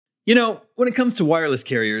You know, when it comes to wireless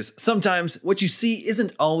carriers, sometimes what you see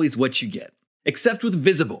isn't always what you get. Except with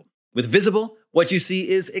Visible. With Visible, what you see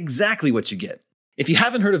is exactly what you get. If you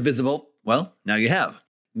haven't heard of Visible, well, now you have.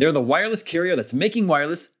 They're the wireless carrier that's making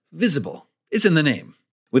wireless visible. It's in the name.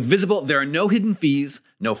 With Visible, there are no hidden fees,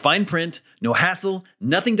 no fine print, no hassle,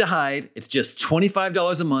 nothing to hide. It's just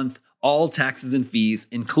 $25 a month, all taxes and fees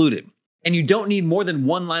included. And you don't need more than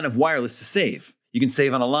one line of wireless to save. You can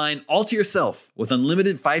save on a line all to yourself with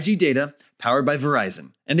unlimited 5G data powered by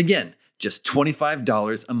Verizon. And again, just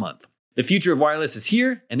 $25 a month. The future of wireless is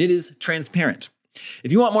here, and it is transparent.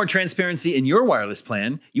 If you want more transparency in your wireless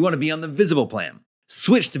plan, you want to be on the Visible plan.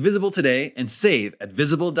 Switch to Visible today and save at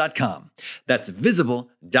Visible.com. That's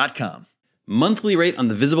Visible.com. Monthly rate on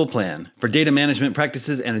the Visible plan. For data management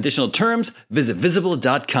practices and additional terms, visit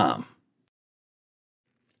Visible.com.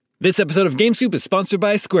 This episode of GameScoop is sponsored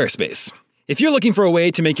by Squarespace. If you're looking for a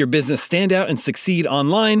way to make your business stand out and succeed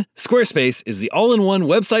online, Squarespace is the all-in-one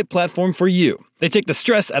website platform for you. They take the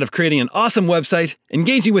stress out of creating an awesome website,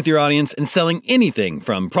 engaging with your audience, and selling anything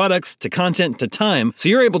from products to content to time, so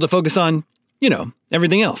you're able to focus on,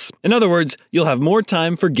 everything else. In other words, you'll have more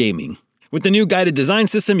time for gaming. With the new guided design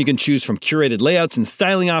system, you can choose from curated layouts and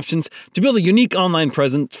styling options to build a unique online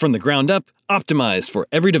presence from the ground up, optimized for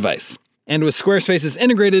every device. And with Squarespace's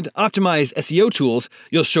integrated, optimized SEO tools,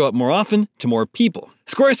 you'll show up more often to more people.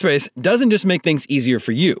 Squarespace doesn't just make things easier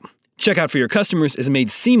for you. Checkout for your customers is made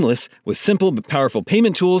seamless with simple but powerful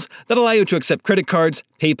payment tools that allow you to accept credit cards,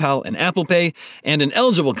 PayPal, and Apple Pay, and in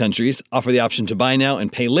eligible countries, offer the option to buy now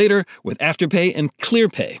and pay later with Afterpay and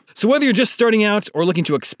ClearPay. So whether you're just starting out or looking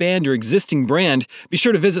to expand your existing brand, be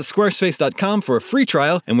sure to visit squarespace.com for a free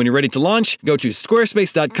trial, and when you're ready to launch, go to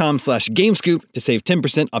squarespace.com/gamescoop to save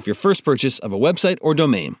 10% off your first purchase of a website or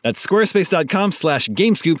domain. That's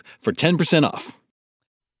squarespace.com/gamescoop for 10% off.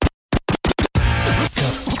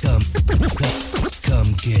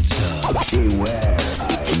 Come get some. Beware,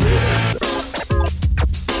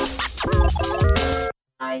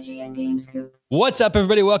 IGN GameScoop. What's up,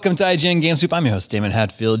 everybody? Welcome to IGN GameScoop. I'm your host, Damon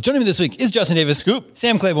Hatfield. Joining me this week is Justin Davis, Scoop,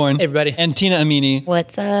 Sam Claiborne, hey everybody, and Tina Amini.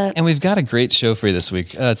 What's up? And we've got a great show for you this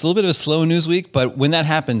week. It's a little bit of a slow news week, but when that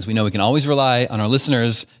happens, we know we can always rely on our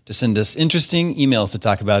listeners to send us interesting emails to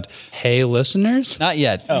talk about. Hey, listeners? Not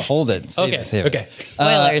yet. Oh. Hold it. Save it. Okay.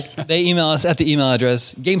 Spoilers. They email us at the email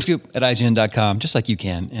address, gamescoop@ign.com, just like you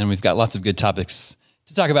can. And we've got lots of good topics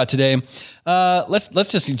to talk about today.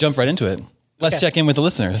 Let's just jump right into it. Let's check in with the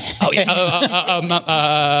listeners. Oh, yeah.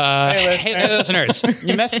 Hey, listeners.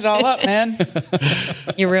 You messed it all up, man.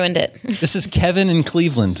 You ruined it. This is Kevin in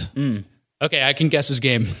Cleveland. Okay, I can guess his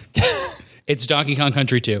game. It's Donkey Kong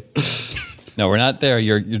Country 2. No, we're not there.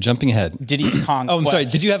 You're jumping ahead. Diddy's Kong Oh, I'm sorry.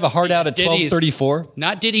 Did you have a hard out at Diddy's. 12:34?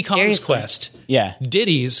 Not Diddy Kong's Seriously? Quest. Yeah,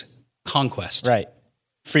 Diddy's Conquest. right.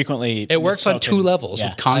 Frequently, It works on two levels Yeah.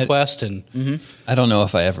 with Conquest and... I don't know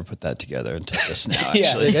if I ever put that together until just now,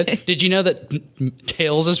 actually. Yeah. Did you know that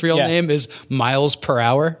Tails' real Yeah. name is Miles Per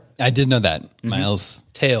Hour? I did know that. Miles.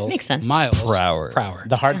 Tails. Makes sense. Miles Per hour.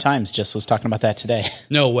 The Hard Times just was talking about that today.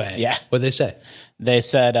 No way. Yeah. What'd they say? They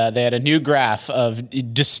said they had a new graph of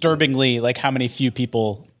disturbingly like how many few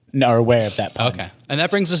people are aware of that pun. Okay. And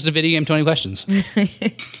that brings us to Video Game 20 Questions.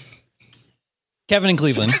 Kevin in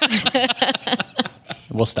Cleveland.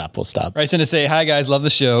 We'll stop. Writes in to say, hi guys, love the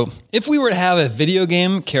show. If we were to have a video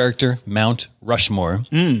game character Mount Rushmore,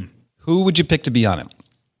 who would you pick to be on it?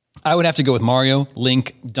 I would have to go with Mario,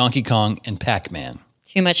 Link, Donkey Kong, and Pac-Man.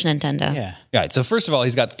 Too much Nintendo. Yeah. All right, so first of all,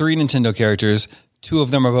 he's got 3 Nintendo characters. 2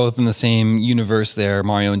 of them are both in the same universe there,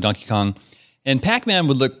 Mario and Donkey Kong. And Pac-Man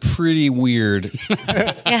would look pretty weird.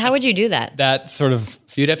 Yeah, how would you do that? That sort of...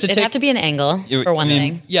 You'd have to It'd take... have to be an angle, for one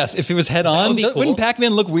thing. Yes, if it was head on, would be cool. Wouldn't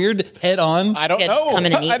Pac-Man look weird head on? I don't Yeah, just know.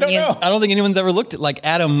 coming and I don't eating you. know. I don't think anyone's ever looked at like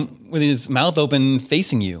Adam with his mouth open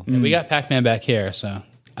facing you. We got Pac-Man back here, so...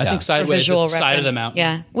 I think For sideways visual is the side of the reference. mountain.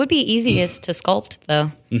 Yeah. Would be easiest to sculpt,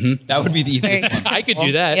 though. That would be the easiest one. I could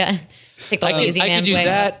do that. Yeah. Take the easy I could man's do way.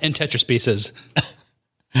 that and Tetris pieces.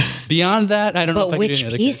 Beyond that, I don't know if But I could do which any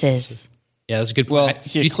other pieces? Yeah, that's a good Well,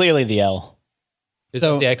 point. You're clearly the L. Is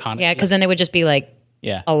so- that the iconic? Yeah, because then it would just be like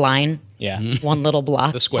Yeah. a line, Yeah. one little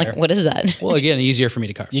block. The square. Like, what is that? Well, again, easier for me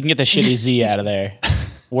to carve. You can get the shitty Z out of there.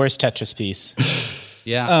 Worst Tetris piece.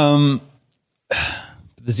 Yeah.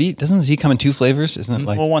 The Z doesn't Z come in 2 flavors? Isn't it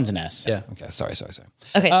like? Well, one's an S. yeah. Okay, sorry.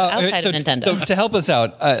 Okay, so outside so, of Nintendo. So to help us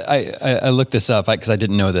out, I looked this up because I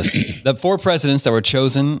didn't know this. The 4 presidents that were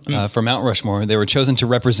chosen for Mount Rushmore, they were chosen to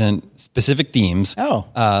represent specific themes. Oh,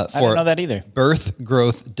 I didn't know that either. Birth,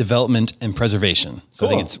 growth, development, and preservation. So I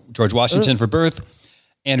think Cool. it's George Washington for birth,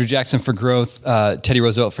 Andrew Jackson for growth, Teddy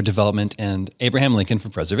Roosevelt for development, and Abraham Lincoln for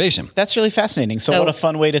preservation. That's really fascinating. So what a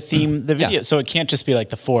fun way to theme the video. Yeah. So it can't just be like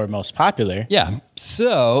the 4 most popular. Yeah.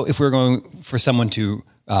 So if we're going for someone to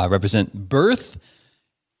represent birth,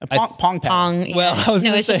 Pong pad. Pong. Yeah. Well, I was no,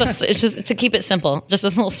 gonna it's just to keep it simple, just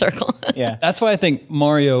this little circle. Yeah. that's why I think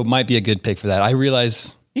Mario might be a good pick for that. I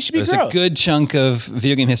realize He should be there's a growth. good chunk of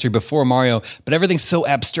video game history before Mario, but everything's so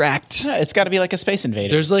abstract. Yeah, it's got to be like a Space Invader.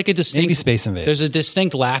 There's like a distinct Maybe Space Invaders. There's a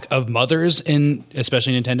distinct lack of mothers in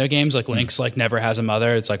especially Nintendo games. Like Link's like never has a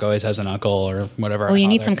mother. It's like always has an uncle or whatever. Well, you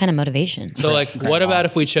need father. some kind of motivation. So like, what about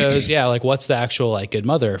if we chose? Yeah, like what's the actual like good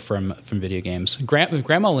mother from video games?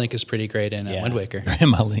 Grandma Link is pretty great in Wind Waker.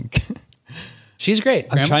 Grandma Link. She's great.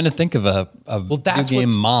 I'm trying to think of a video game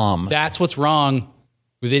what's- mom. That's what's wrong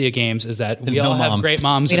with video games is that we no all have moms. great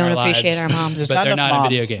moms We in our don't lives. appreciate our moms. There's but they're enough not moms, in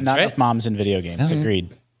video games, Not right? enough moms in video games.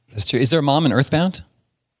 Agreed. That's true. Is there a mom in Earthbound?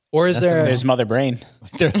 Or is there? There's Mother Brain.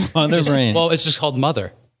 There's Mother Brain. Well, it's just called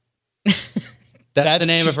Mother. That's the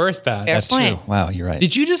name true. of Earthbound. Fair That's point. true. Wow, you're right.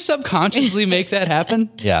 Did you just subconsciously make that happen?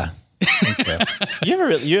 Yeah. I think so.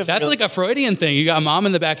 You have That's really- like a Freudian thing. You got mom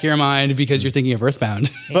in the back of your mind because you're thinking of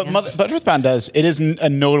Earthbound. but Earthbound does. It is a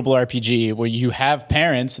notable RPG where you have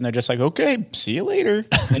parents and they're just like, okay, see you later.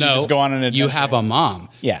 And No, you just go on an adventure. you have a mom.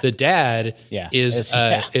 Yeah. The dad Yeah.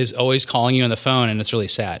 is always calling you on the phone, and it's really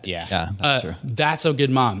sad. Yeah. Yeah, that's true. That's a good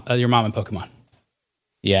mom. Your mom in Pokemon.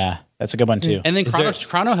 Yeah. That's a good one too. And then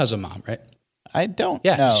Chrono has a mom, right? I don't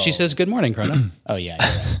Yeah. know. She says, "Good morning, Chrono." Oh yeah, you're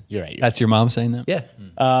right. You're right. That's your mom saying that? Yeah.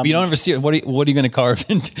 But you don't ever see it. What are you going to carve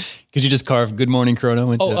into? Could you just carve Good Morning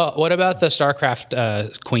Chrono into? What about the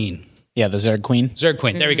StarCraft queen? Yeah, the Zerg Queen. Zerg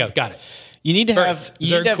queen. There we go. Got it. You need to Birth. have you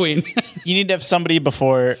need Zerg to have, Queen. You need to have somebody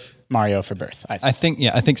before Mario for birth. I think.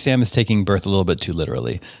 I think Sam is taking birth a little bit too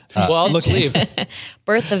literally. Well, let's leave.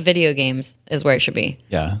 Birth of video games is where it should be.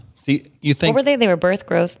 Yeah. See, you What think were they? They were birth,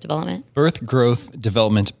 growth, development. birth, growth,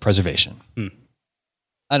 development, preservation.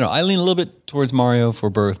 I don't know. I lean a little bit towards Mario for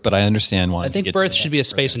birth, but I understand why. I think Birth should be a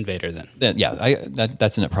Space Invader then. That's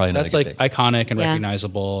probably not That's a like good pick. iconic and Yeah.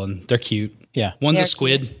 recognizable, and they're cute. Yeah. One's They're a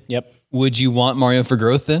squid Yep. Would you want Mario for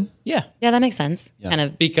growth then? Yeah. Yeah, that makes sense. Kind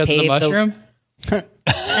of because of the pave mushroom.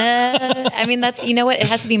 I mean, that's what it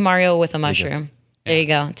has to be Mario with a mushroom. There you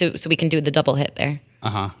go. So we can do the double hit there.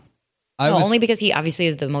 Only because he obviously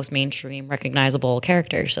is the most mainstream, recognizable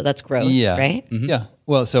character. So that's growth, Yeah. right? Yeah.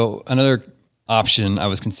 Well, so another option I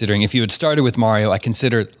was considering, if you had started with Mario, I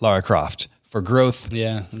considered Lara Croft for growth.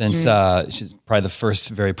 Yeah. Since she's probably the first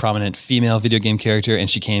very prominent female video game character, and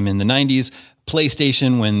she came in the 90s,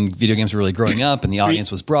 PlayStation, when video games were really growing up and the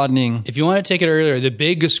audience was broadening. If you want to take it earlier, the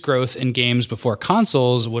biggest growth in games before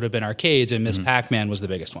consoles would have been arcades, and Miss Pac-Man was the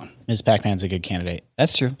biggest one. Ms. Pac-Man's a good candidate.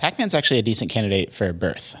 That's true. Pac-Man's actually a decent candidate for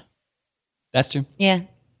birth. That's true. Yeah.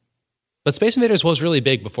 But Space Invaders was really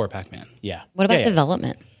big before Pac-Man. Yeah. What about Yeah.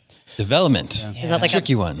 development? Development. Is that like a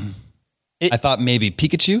tricky one. I thought maybe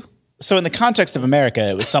Pikachu. So in the context of America,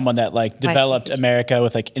 it was someone that like developed America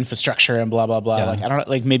with like infrastructure and blah blah blah. Yeah. Like I don't know,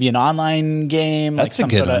 like maybe an online game, That's a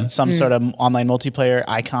like good one. some sort of online multiplayer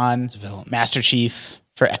icon. Master Chief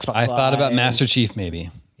for Xbox. I thought about Live. Master Chief maybe.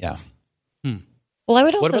 Yeah. Well, I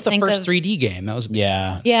would also What about the think first of, 3D game? That was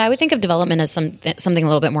Yeah. Yeah, I would think of development as something a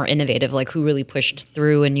little bit more innovative, like who really pushed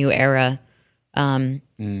through a new era.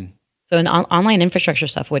 So an online infrastructure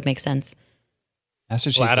stuff would make sense.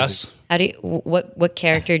 Master Chief. GLaDOS. How do you, what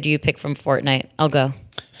character do you pick from Fortnite? I'll go.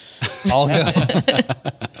 I'll go.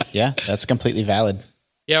 Yeah, that's completely valid.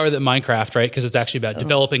 Yeah, or the Minecraft, right? Because it's actually about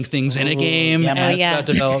developing things in a game. Yeah, and it's yeah. about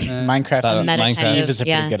development. Minecraft. Meta Minecraft. kind Steve of, is a pretty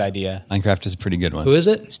yeah. good idea. Minecraft is a pretty good one. Who is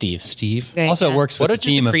it? Steve. Steve. Great, Also, yeah. it works What with about the just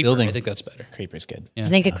theme a of creeper? building. I think that's better. Creeper's good. I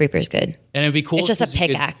think a creeper's good. And it'd be cool. It's just a 'cause you could-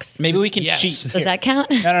 pickaxe. Maybe we can Yes. cheat. Does that count?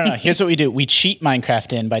 No. Here's what we do: we cheat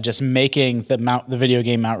Minecraft in by just making the video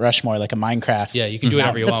game Mount Rushmore like a Minecraft. Yeah, you can do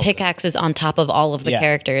whatever you The want. pickaxe is on top of all of the Yeah.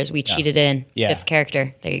 characters. We cheated in. Yeah. Fifth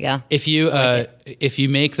character. There you go. If you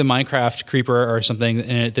make the Minecraft creeper or something,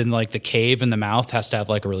 and then like the cave and the mouth has to have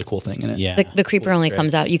like a really cool thing in it. Yeah. The creeper only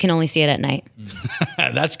comes out. You can only see it at night.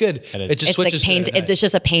 That's good. It just It's like switches. to paint. it at night. It's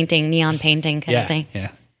just a painting, neon painting kind of yeah, thing.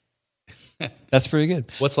 yeah. That's pretty good.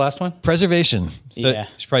 What's the last one? Preservation. So Yeah. it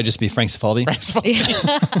should probably just be Frank Cifaldi.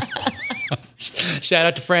 Shout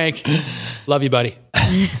out to Frank. Love you, buddy.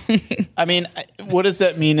 I mean, what does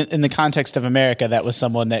that mean in the context of America? That was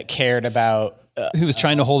someone that cared about Who was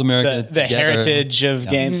trying to hold America the together. heritage of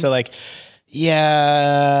games. So like,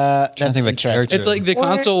 Yeah, that's think of a interesting. character. It's like the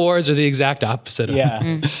console wars are the exact opposite of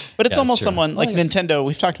Yeah. But it's almost true. someone like Nintendo.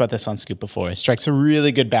 We've talked about this on Scoop before. It strikes a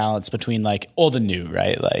really good balance between like old and new,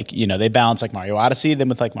 right? Like, you know, they balance like Mario Odyssey, then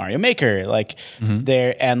with like Mario Maker, like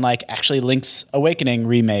there, and like actually Link's Awakening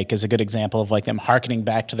remake is a good example of like them harkening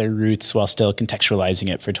back to their roots while still contextualizing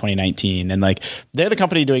it for 2019. And like they're the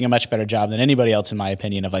company doing a much better job than anybody else, in my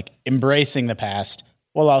opinion, of like embracing the past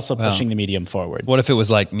while also pushing the medium forward. What if it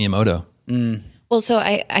was like Miyamoto? Well, so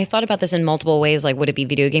I thought about this in multiple ways. Like, would it be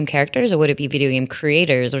video game characters or would it be video game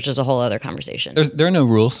creators, which is a whole other conversation. There are no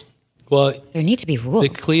rules. Well, There need to be rules. the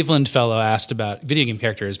Cleveland fellow asked about video game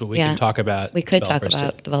characters, but we can talk about We could talk developers, too.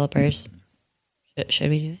 about developers. Should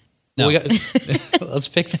we do it? No. We got, let's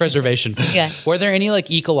pick preservation. Yeah. Were there any like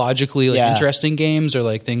ecologically like Yeah. interesting games or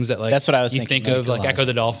like things that like That's what I was you thinking, think of like Echo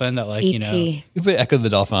the Dolphin that like you know E.T. You put Echo the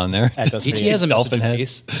Dolphin on there. Echo's ET pretty has a Dolphin dolphin head.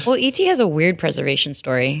 piece. Well, E.T. has a weird preservation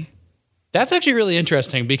story. That's actually really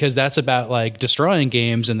interesting because that's about like destroying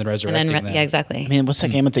games and then And resurrecting then, them. yeah, exactly. I mean, what's that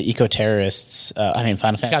game with the eco terrorists? I mean,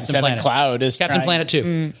 Final Fantasy Captain VII Planet. Cloud is Captain trying- Planet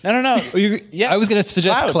 2. No. I was going to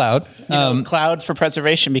suggest Cloud. You know, Cloud for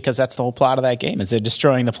preservation, because that's the whole plot of that game. Is they're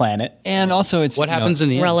destroying the planet. And also, it's What happens in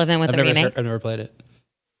the end? Relevant with I've the never remake? I've never played it.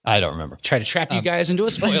 I don't remember. Try to trap you guys into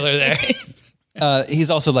a spoiler there. He's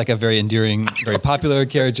also like a very endearing, very popular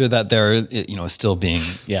character that they're is still being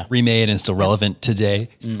remade and still relevant today.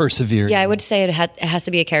 He's persevering. Yeah, I would say it has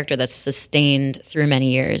to be a character that's sustained through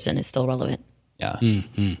many years and is still relevant. Yeah.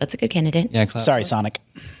 That's a good candidate. Yeah. Cloud. Sorry, Sonic.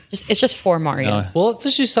 It's just four Marios. Well, let's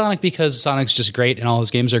just choose Sonic because Sonic's just great and all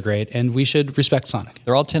his games are great, and we should respect Sonic.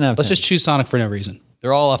 They're all 10 out of 10. Let's just choose Sonic for no reason.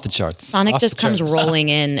 They're all off the charts. Sonic Off just the comes charts. rolling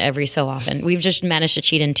in every so often. We've just managed to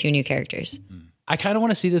cheat in 2 new characters. I kind of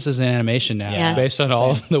want to see this as an animation now, Yeah. based on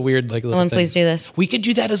all of the weird like. little Someone things. please do this. We could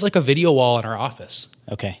do that as like a video wall in our office,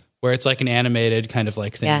 Okay. where it's like an animated kind of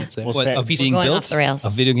like thing. Yeah. That's there. Well, What, spare- of Piece being going built? off the rails. A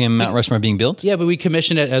video game Mount Rushmore being built? Yeah, but we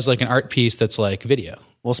commission it as like an art piece that's like video.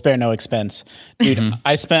 We'll spare no expense. Dude,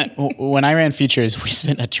 I spent, when I ran features, we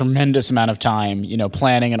spent a tremendous amount of time,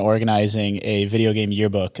 planning and organizing a video game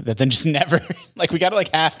yearbook that then just never, like we got it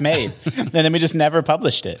like half made. And then we just never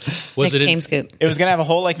published it. Was Next it? Game Scoop. It was going to have a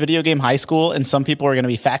whole like video game high school, and some people were going to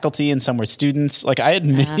be faculty and some were students. Like I had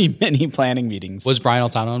many planning meetings. Was Brian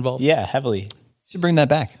Altano involved? Yeah, heavily. Should bring that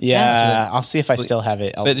back. Yeah, I'll see if I still have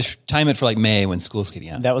it. But just time it for like May when school's getting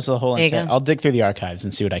out. That was the whole There you intent. go. I'll dig through the archives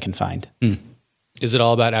and see what I can find. Is it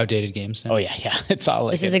all about outdated games now? Oh yeah. It's all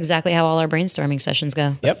like This is exactly how all our brainstorming sessions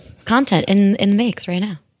go. Yep. Content in the mix right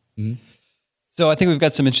now. So I think we've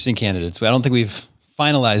got some interesting candidates. I don't think we've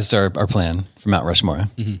finalized our plan for Mount Rushmore.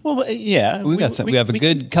 Well, but, yeah. We have a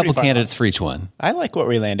good couple candidates for each one. I like what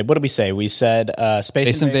we landed. What did we say? We said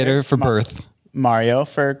Space Invader for birth. Mario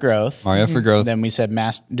for growth. Mario for growth. Then we said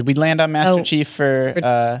Did we land on Master Oh. Chief for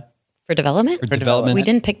For development? For development. We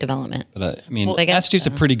didn't pick development. But, I mean, I guess- Master Chief's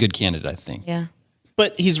a pretty good candidate, I think. Yeah.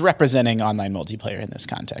 But he's representing online multiplayer in this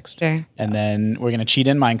context. Sure. And then we're going to cheat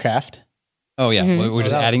in Minecraft. Oh, yeah. We're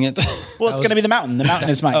just adding it. Well, it's going to be the mountain. The mountain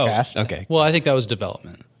is Minecraft. Oh, okay. Well, I think that was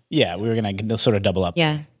development. Yeah, we were going to sort of double up.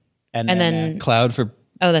 Yeah. And And then, Cloud for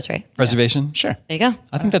oh, that's right. preservation. sure. There you go.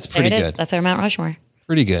 I think that's There pretty it is. good. That's our Mount Rushmore.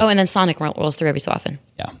 Pretty good. Oh, and then Sonic rolls through every so often.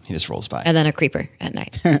 Yeah, he just rolls by. And then a creeper at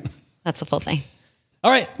night. That's the full thing.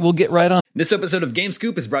 All right, we'll get right on. This episode of Game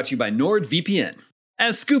Scoop is brought to you by NordVPN.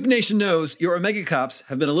 As Scoop Nation knows, your Omega Cops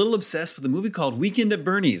have been a little obsessed with a movie called Weekend at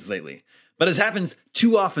Bernie's lately. But as happens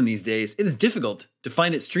too often these days, it is difficult to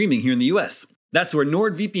find it streaming here in the US. That's where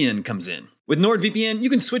NordVPN comes in. With NordVPN, you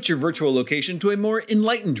can switch your virtual location to a more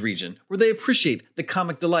enlightened region where they appreciate the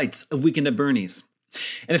comic delights of Weekend at Bernie's.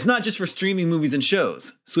 And it's not just for streaming movies and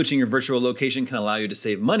shows. Switching your virtual location can allow you to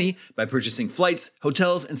save money by purchasing flights,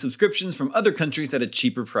 hotels, and subscriptions from other countries at a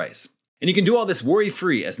cheaper price. And you can do all this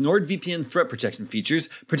worry-free as NordVPN threat protection features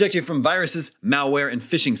protect you from viruses, malware, and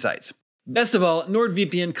phishing sites. Best of all,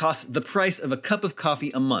 NordVPN costs the price of a cup of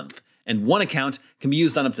coffee a month, and one account can be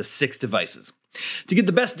used on up to 6 devices. To get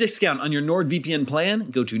the best discount on your NordVPN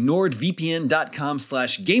plan, go to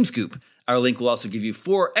nordvpn.com/gamescoop. Our link will also give you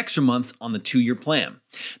 4 extra months on the 2-year plan.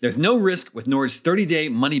 There's no risk with Nord's 30-day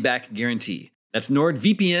money-back guarantee. That's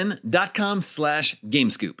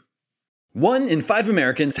nordvpn.com/gamescoop. 1 in 5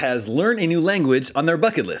 Americans has learn a new language on their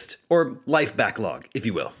bucket list, or life backlog, if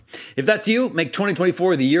you will. If that's you, make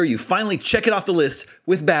 2024 the year you finally check it off the list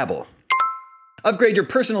with Babbel. Upgrade your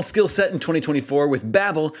personal skill set in 2024 with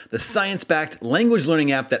Babbel, the science-backed language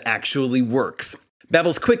learning app that actually works.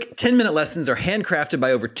 Babbel's quick 10-minute lessons are handcrafted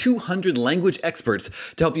by over 200 language experts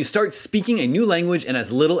to help you start speaking a new language in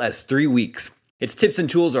as little as 3 weeks. Its tips and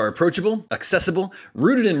tools are approachable, accessible,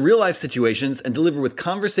 rooted in real-life situations, and deliver with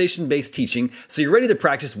conversation-based teaching so you're ready to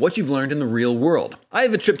practice what you've learned in the real world. I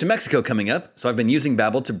have a trip to Mexico coming up, so I've been using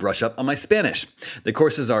Babbel to brush up on my Spanish. The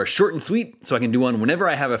courses are short and sweet, so I can do one whenever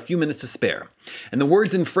I have a few minutes to spare. And the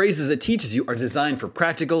words and phrases it teaches you are designed for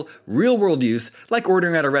practical, real-world use, like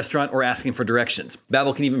ordering at a restaurant or asking for directions.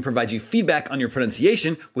 Babbel can even provide you feedback on your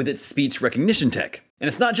pronunciation with its speech recognition tech. And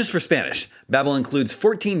it's not just for Spanish. Babbel includes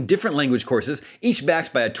 14 different language courses, each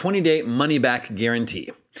backed by a 20-day money-back guarantee.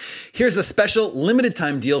 Here's a special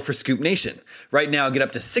limited-time deal for Scoop Nation. Right now, get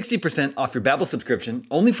up to 60% off your Babbel subscription,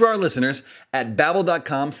 only for our listeners, at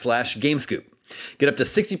babbel.com/gamescoop. Get up to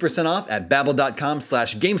 60% off at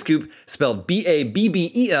babbel.com/gamescoop, spelled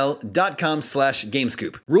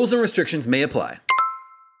BABBEL.com/gamescoop. Rules and restrictions may apply.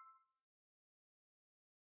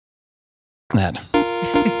 That.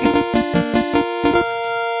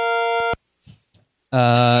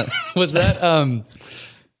 Was that oh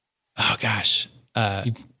gosh,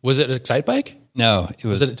 was it Excite Bike? No,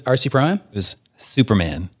 Was it RC Prime? It was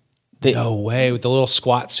Superman No way, with the little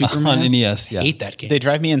squat Superman on NES. Yeah, I hate that game. They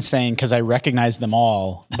drive me insane because I recognize them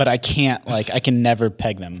all, but I can't I can never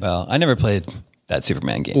peg them. Well, I never played that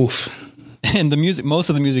Superman game. Oof. And the music, most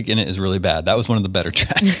of the music in it is really bad. That was one of the better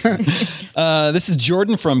tracks. This is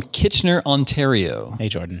Jordan from Kitchener, Ontario. Hey,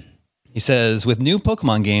 Jordan. He says, with new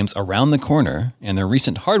Pokemon games around the corner and their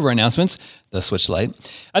recent hardware announcements, the Switch Lite,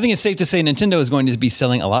 I think it's safe to say Nintendo is going to be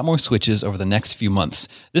selling a lot more Switches over the next few months.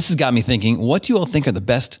 This has got me thinking, what do you all think are the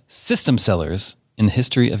best system sellers in the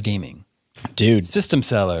history of gaming? Dude. System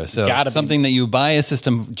seller. So something that you buy a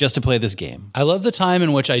system just to play this game. I love the time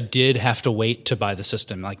in which I did have to wait to buy the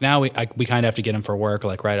system. Like now we kind of have to get them for work,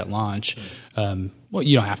 like right at launch. Well,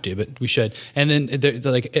 you don't have to, but we should. And then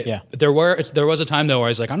there was a time though where I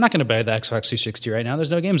was like, I'm not going to buy the Xbox 360 right now. There's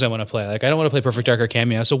no games I want to play. Like I don't want to play Perfect Dark or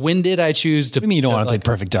Cameo. So when did I choose to? What do you mean you don't want to play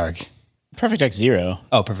Perfect Dark? Perfect Dark Zero.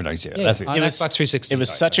 Oh, Perfect Dark Zero. Yeah, That's what on Xbox 360. It was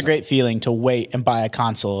such a great feeling to wait and buy a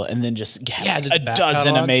console and then just get a dozen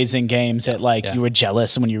catalog. Amazing games that you were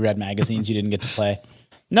jealous when you read magazines you didn't get to play.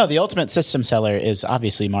 No, the ultimate system seller is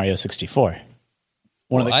obviously Mario 64.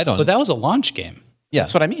 I don't. But that was a launch game. Yeah,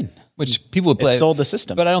 that's what I mean. Which people would play. It sold the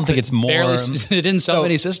system, but I don't think it's more. It didn't sell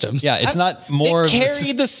many systems. Yeah, it's not more. It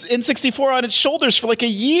carried this N64 on its shoulders for like a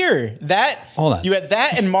year. Hold on. You had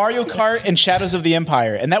that and Mario Kart and Shadows of the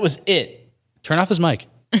Empire, and that was it. Turn off his mic.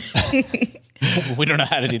 We don't know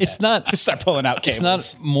how to do that. It's not. Just start pulling out cables. It's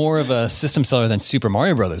not more of a system seller than Super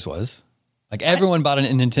Mario Brothers was. Like everyone bought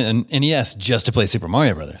an NES just to play Super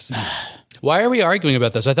Mario Brothers. Why are we arguing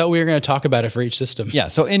about this? I thought we were going to talk about it for each system. Yeah,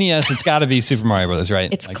 so NES, it's got to be Super Mario Brothers,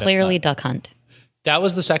 right? It's clearly Duck Hunt. That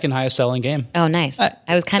was the second highest selling game. Oh, nice. I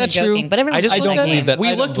was kind of that's joking, true. but everyone. I don't believe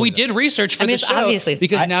that. We did research for the it's show obviously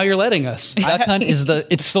because now you're letting us. Duck Hunt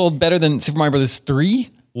it's sold better than Super Mario Brothers 3.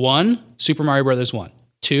 1, Super Mario Brothers 1.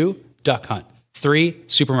 2, Duck Hunt. 3,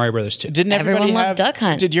 Super Mario Brothers 2. Didn't everybody Everyone loved have Duck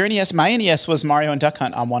Hunt? Did your NES? My NES was Mario and Duck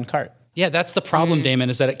Hunt on one cart. Yeah, that's the problem, Damon,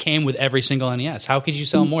 is that it came with every single NES. How could you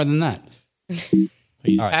sell more than that?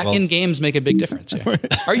 Back-in games make a big difference here.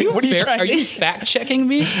 Are you fact checking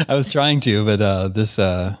me? I was trying to, but this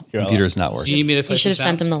computer is not working. Do you need me to push You should have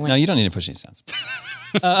sent him the link. No, you don't need to push any sounds.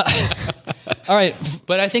 All right,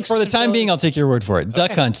 but I think for the time being, I'll take your word for it.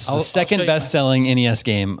 Duck Hunt is the second best-selling NES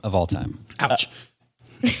game of all time. Ouch.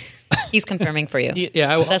 He's confirming for you.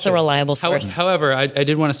 Yeah, that's a reliable source. However, I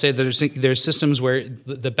did want to say that there's systems where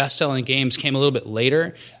the best-selling games came a little bit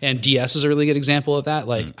later, and DS is a really good example of that.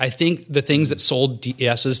 Like, I think the things that sold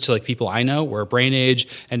DSs to people I know were Brain Age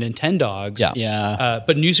and Nintendogs. Yeah.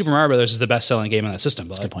 But New Super Mario Brothers is the best-selling game on that system.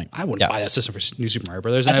 But, good point. I wouldn't buy that system for New Super Mario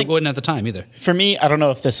Brothers, and I wouldn't at the time either. For me, I don't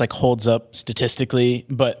know if this holds up statistically,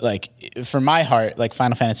 but for my heart,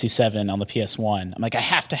 Final Fantasy VII on the PS1, I'm I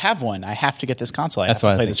have to have one. I have to get this console. I have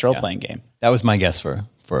to play this role-playing game. That was my guess for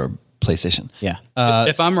PlayStation. Yeah.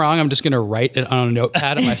 If I'm wrong, I'm just going to write it on a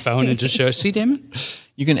notepad on my phone and just show. See, Damon?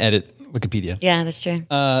 You can edit Wikipedia. Yeah, that's true.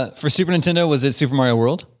 For Super Nintendo, was it Super Mario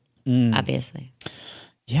World? Obviously.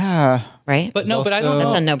 Yeah. Right? But no, but I don't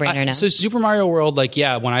know. That's a no-brainer now. So Super Mario World,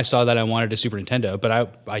 when I saw that, I wanted a Super Nintendo, but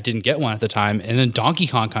I didn't get one at the time. And then Donkey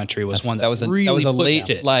Kong Country was one that was a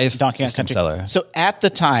late life Donkey Kong system Country seller. So at the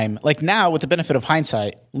time, now with the benefit of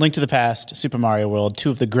hindsight, Link to the Past, Super Mario World, two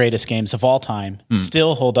of the greatest games of all time,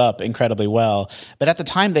 still hold up incredibly well. But at the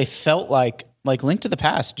time, they felt like Link to the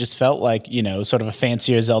Past just felt like, sort of a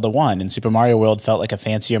fancier Zelda 1, and Super Mario World felt like a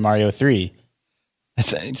fancier Mario 3.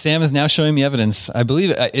 Sam is now showing me evidence. I believe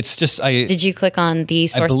it. It's just Did you click on the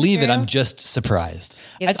source I believe it. material? I'm just surprised.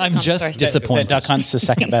 You have to I'm click on the just source disappointed. Duck Hunt's the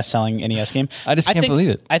second best-selling NES game. I just can't believe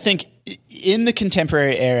it. I think in the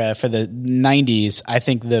contemporary era for the 90s, I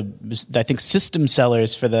think system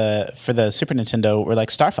sellers for the Super Nintendo were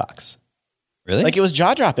like Star Fox. Really? Like it was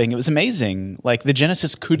jaw-dropping. It was amazing. Like the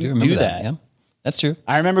Genesis couldn't do that. Yeah, that's true.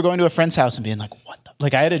 I remember going to a friend's house and being like, "What?"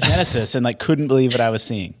 Like I had a Genesis and like couldn't believe what I was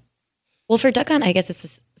seeing. Well, for Duck Hunt, I guess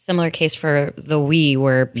it's a similar case for the Wii,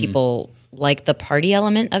 where people like the party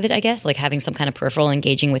element of it. I guess like having some kind of peripheral,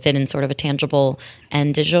 engaging with it in sort of a tangible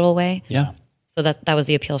and digital way. Yeah. So that was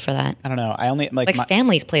the appeal for that. I don't know. I only like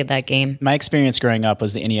families played that game. my experience growing up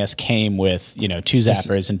was the NES came with 2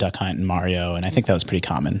 zappers and Duck Hunt and Mario, and I think that was pretty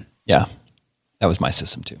common. Yeah. That was my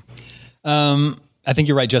system too. I think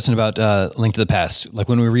you're right, Justin, about Link to the Past. Like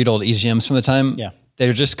when we read old EGMs from the time,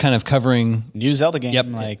 they're just kind of covering New Zelda game. Yep,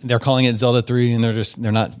 Like they're calling it Zelda 3, and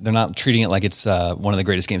they're not treating it like it's one of the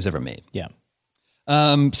greatest games ever made. yeah,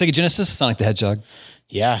 Sega Genesis, Sonic the Hedgehog.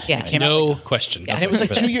 yeah. Yeah. It came out No question. and it was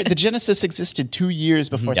like 2 years. The Genesis existed 2 years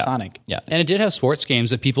before Sonic. Yeah, And it did have sports games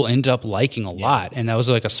that people ended up liking a lot, and that was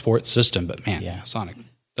like a sports system. But man, Yeah. Sonic.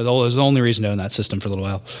 That was the only reason to own that system for a little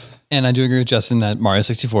while. and I do agree with Justin that Mario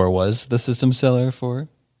 64 was the system seller for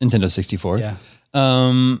Nintendo 64. Yeah.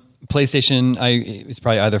 PlayStation, it's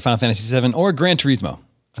probably either Final Fantasy VII or Gran Turismo.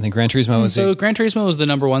 I think Gran Turismo was So Gran Turismo was the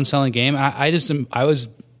number one selling game.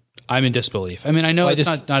 I'm in disbelief. I mean, I know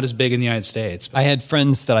it's not as big in the United States. But I had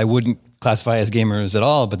friends that I wouldn't classify as gamers at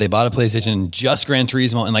all, but they bought a PlayStation, just Gran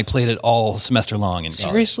Turismo, and like played it all semester long. In college.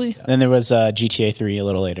 seriously? Then there was GTA 3 a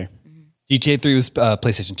little later. GTA 3 was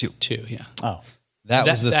PlayStation 2. Two, yeah. Oh, That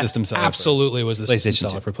was the system seller. Absolutely was the system PlayStation 2.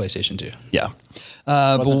 seller for PlayStation 2. Yeah.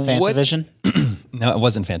 wasn't Fantavision? No, it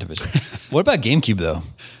wasn't Fantavision. What about GameCube though?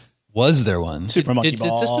 Was there one? Super Monkey Did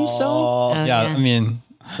Ball. system sell? Yeah, I mean,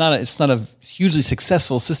 it's not a hugely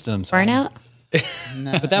successful system. So Burnout? but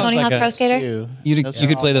that Tony was Hawk like Pro Skater? you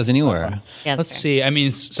could play those anywhere. Yeah, Let's that's fair. see. I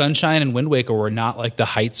mean, Sunshine and Wind Waker were not like the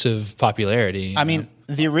heights of popularity. I mean,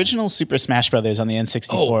 the original Super Smash Brothers on the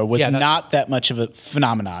N64 was not that much of a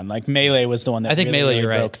phenomenon. Like Melee was the one that I think really, Melee, really you're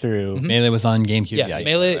right. broke through. Melee was on GameCube. yeah,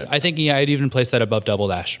 Melee. I think I'd even place that above Double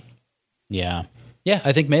Dash. Yeah, Yeah,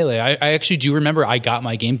 I think Melee. I actually do remember I got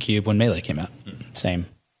my GameCube when Melee came out, same.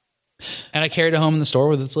 and I carried it home in the store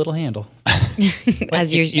with its little handle.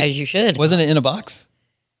 As you should. Wasn't it in a box?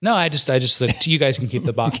 No, I just like, you guys can keep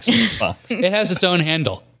the box. It has its own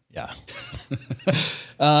handle. Yeah.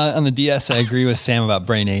 On the DS, I agree with Sam about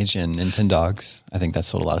Brain Age and Nintendogs. I think that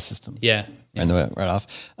sold a lot of systems. Yeah. Right off.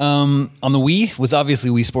 On the Wii was obviously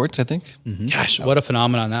Wii Sports, I think. Gosh, what a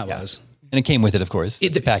phenomenon that was. And it came with it, of course.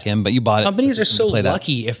 It's a pack-in, but you bought it. Companies are so play that.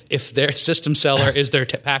 lucky if their system seller is their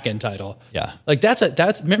pack-in title. Yeah. Like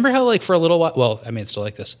that's remember how like for a little while, well, I mean, it's still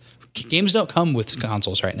like this. Games don't come with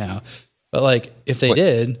consoles right now. But like if they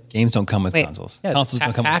did, Games don't come with Wait. consoles. yeah, Consoles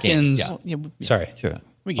don't come with pack-ins. games. Yeah. Sorry. Sure.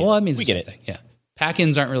 We get Well, it. that means we the get same it. thing. Yeah.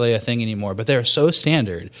 Pack-ins aren't really a thing anymore, but they're so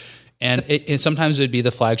standard. And it sometimes it would be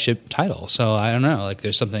the flagship title. So I don't know. Like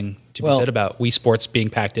there's something to be said about Wii Sports being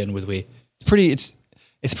packed in with Wii.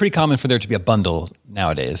 It's pretty common for there to be a bundle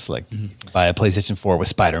nowadays, like buy a PlayStation 4 with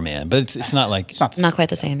Spider-Man, but it's not like Not quite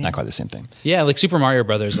the same. Yeah. not quite the same thing. Yeah, like Super Mario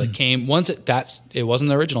Brothers like came once it wasn't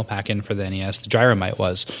the original pack-in for the NES. The Gyromite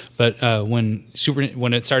was, but when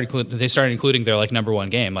they started including their like number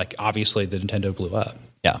one game, like obviously the Nintendo blew up.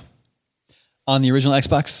 Yeah. On the original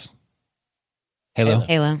Xbox, Halo.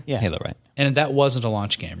 Halo. Yeah. Halo, right? And that wasn't a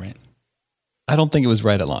launch game, right? I don't think it was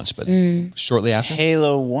right at launch, but shortly after.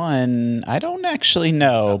 Halo 1, I don't actually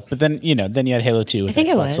know. But then, you had Halo 2 with I think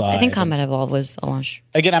it Xbox was. I Live. think Combat Evolved was a launch.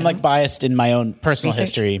 Again, I'm like biased in my own personal Research.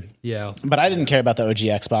 history. Yeah. But I didn't care about the OG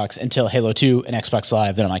Xbox until Halo 2 and Xbox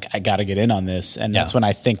Live. Then I'm like, I got to get in on this. And that's when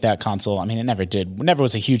I think that console, I mean, it never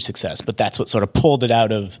was a huge success, but that's what sort of pulled it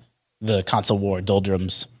out of the console war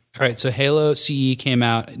doldrums. All right, so Halo CE came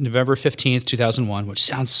out November 15th, 2001, which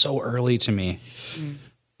sounds so early to me.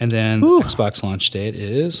 And then the Xbox launch date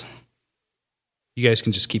is... You guys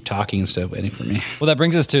can just keep talking instead of waiting for me. Well, that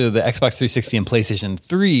brings us to the Xbox 360 and PlayStation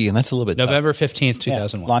 3, and that's a little bit tough. November 15th,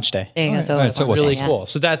 2001. Launch day. There you go. So, All right, so it was Really yeah. cool.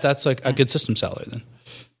 So that's like a good system seller then.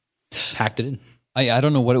 Packed it in. I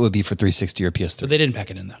don't know what it would be for 360 or PS3. But they didn't pack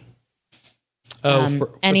it in though. Oh, for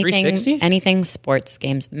anything, 360? anything sports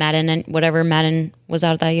games, Madden and whatever Madden was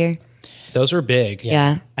out that year. Those were big.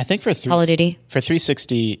 Yeah. I think for Call of Duty. for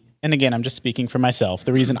 360, And again, I'm just speaking for myself.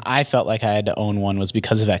 The reason I felt like I had to own one was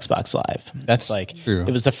because of Xbox Live. That's like true.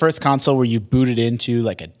 It was the first console where you booted into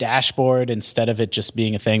like a dashboard instead of it just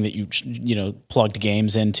being a thing that you plugged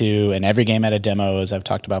games into, and every game had a demo, as I've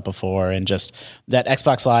talked about before, and just that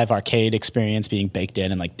Xbox Live arcade experience being baked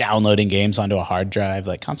in and like downloading games onto a hard drive.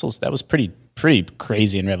 Like consoles, that was pretty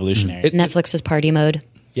crazy and revolutionary. Netflix's party mode.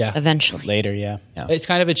 Yeah. Eventually. Later, yeah. It's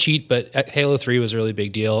kind of a cheat, but Halo 3 was a really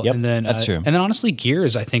big deal. Yep, and then that's true. And then honestly,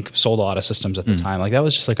 Gears, I think, sold a lot of systems at the time. Like that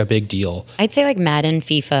was just like a big deal. I'd say like Madden,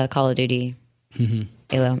 FIFA, Call of Duty,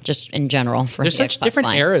 Halo, just in general for There's the such Xbox different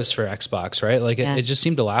line. eras for Xbox, right? Like Yeah. it just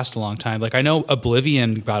seemed to last a long time. Like I know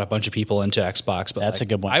Oblivion got a bunch of people into Xbox, but That's like,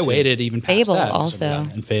 a good one, I too. waited even past Fable that. also.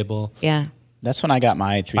 And Fable. Yeah. That's when I got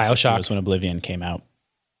my 360 BioShock. was when Oblivion came out.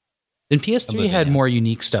 And PS3 Oblivion, had yeah. more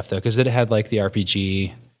unique stuff though, because it had like the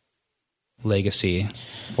RPG legacy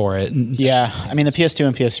for it. Yeah, I mean the PS2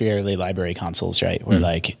 and PS3 are really library consoles, right? Where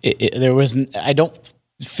like there wasn't. I don't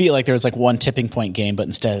feel like there was like one tipping point game, but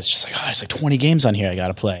instead it's just like, oh, there's like 20 games on here I got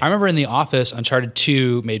to play. I remember in The Office, Uncharted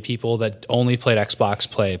 2 made people that only played Xbox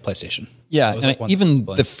play PlayStation. Yeah, That was, and like, one even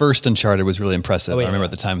thing. the first Uncharted was really impressive. yeah, I remember yeah.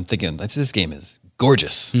 at the time thinking, this game is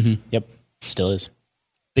gorgeous. Yep, still is.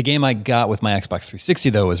 The game I got with my Xbox 360,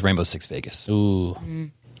 though, was Rainbow Six Vegas. Ooh,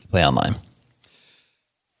 Play online.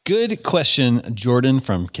 Good question, Jordan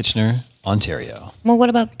from Kitchener, Ontario. Well, what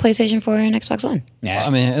about PlayStation 4 and Xbox One? yeah. I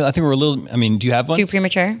mean, I think we're a little. I mean, do you have one? Too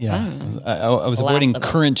premature? Yeah, I don't know. I was The avoiding last of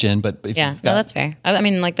them. current gen, but if Yeah, you've no, got- that's fair. I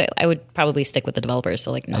mean, like, I would probably stick with the developers,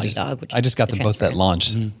 so like Naughty Dog. Which I just got them both at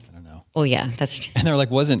launch. Mm-hmm. I don't know. Oh, yeah, that's true. And they're like,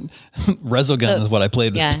 wasn't Resogun is what I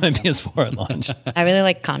played with yeah. my PS4 at launch. I really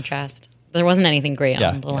like Contrast. There wasn't anything great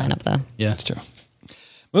Yeah, on the yeah. lineup, though. Yeah. That's true.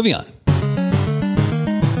 Moving on.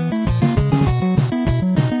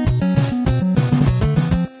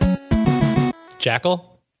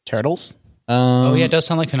 Jackal? Turtles. Oh, yeah, it does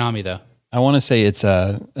sound like Konami, though. I want to say it's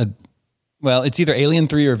well, it's either Alien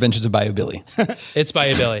 3 or Adventures of Bio Billy. It's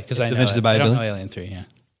by Billy, because I know Adventures it. of Bio I don't Billy? know Alien 3, yeah.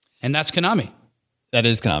 And that's Konami. That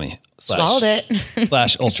is Konami. Called it.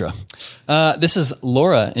 Slash Ultra. This is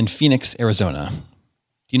Laura in Phoenix, Arizona. Do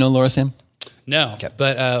you know Laura, Sam? No,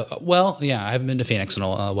 but, well, yeah, I haven't been to Phoenix in a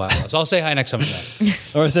while. So I'll say hi next time I'm there.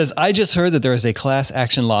 Laura says, I just heard that there is a class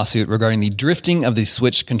action lawsuit regarding the drifting of the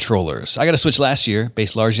Switch controllers. I got a Switch last year,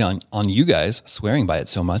 based largely on you guys swearing by it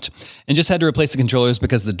so much, and just had to replace the controllers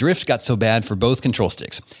because the drift got so bad for both control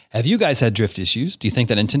sticks. Have you guys had drift issues? Do you think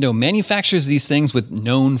that Nintendo manufactures these things with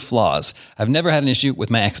known flaws? I've never had an issue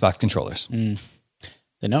with my Xbox controllers.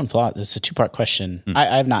 The known flaw. It's a two-part question.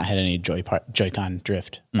 I have not had any Joy-Con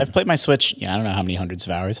drift. I've played my Switch. I don't know how many hundreds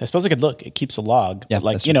of hours. I suppose I could look. It keeps a log. Yeah,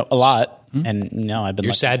 like that's a lot. And no, I've been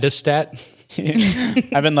Your lucky. sadness stat?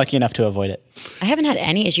 I've been lucky enough to avoid it. I haven't had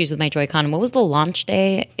any issues with my Joy-Con. What was the launch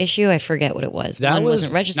day issue? I forget what it was. That One was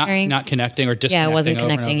wasn't registering. Not connecting or disconnecting. Yeah, it wasn't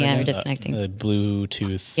over and connecting. over Yeah, again. or disconnecting. The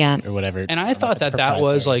Bluetooth, Yeah. or whatever. And I thought It's that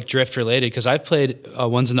was proprietary. like drift related because I've played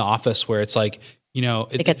ones in the office where it's like,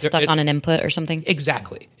 it gets stuck on an input or something.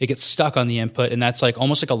 Exactly. It gets stuck on the input, and that's like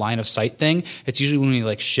almost like a line of sight thing. It's usually when we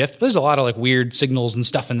like shift. There's a lot of like weird signals and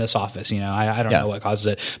stuff in this office. I don't know what causes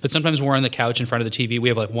it, but sometimes we're on the couch in front of the TV. We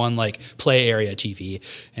have like one like play area TV,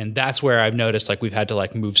 and that's where I've noticed like we've had to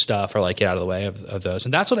like move stuff or like get out of the way of those.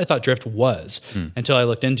 And that's what I thought drift was until I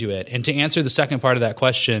looked into it. And to answer the second part of that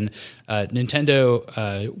question,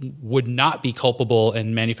 Nintendo would not be culpable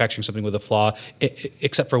in manufacturing something with a flaw,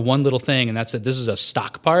 except for one little thing, and that's that this is a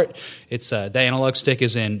stock part. It's the analog stick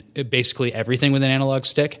is in basically everything with an analog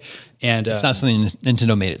stick, and It's not something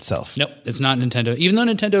Nintendo made itself. nope, it's not Nintendo. Even though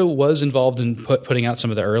Nintendo was involved in putting out some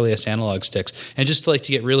of the earliest analog sticks, and just to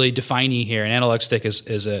get really defining here, an analog stick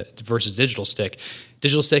is a versus digital stick.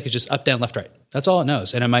 Digital stick is just up, down, left, right. That's all it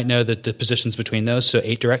knows, and it might know the positions between those, so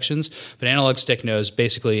 8 directions. But analog stick knows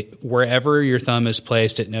basically wherever your thumb is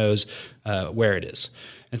placed, it knows where it is.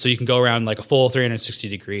 And so you can go around like a full 360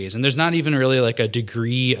 degrees. And there's not even really like a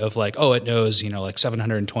degree of like, oh, it knows, like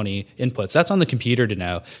 720 inputs. That's on the computer to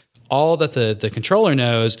know. All that the controller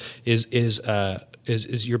knows is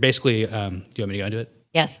you're basically, do you want me to go into it?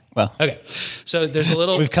 Yes. Well, Okay. So there's a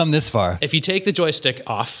little, we've come this far. if you take the joystick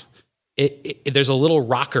off, there's a little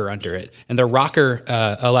rocker under it, and the rocker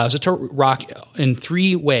allows it to rock in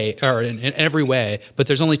every way. But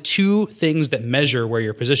there's only 2 things that measure where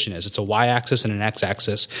your position is. It's a y-axis and an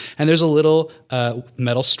x-axis, and there's a little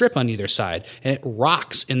metal strip on either side, and it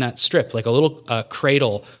rocks in that strip like a little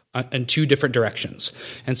cradle in 2 different directions.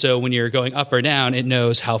 And so when you're going up or down, it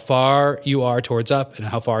knows how far you are towards up and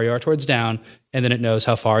how far you are towards down and then it knows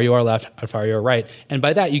how far you are left, how far you are right. And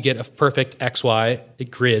by that, you get a perfect XY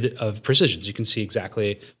grid of precisions. You can see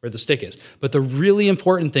exactly where the stick is. But the really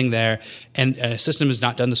important thing there, and a system has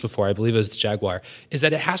not done this before, I believe it was the Jaguar, is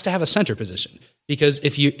that it has to have a center position. Because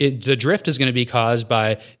if the drift is going to be caused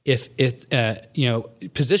by if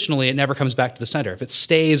positionally it never comes back to the center. If it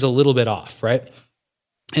stays a little bit off, right?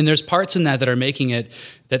 And there's parts in that are making it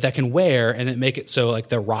that can wear and it make it so like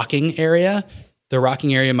the rocking area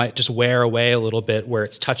might just wear away a little bit where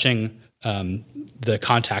it's touching the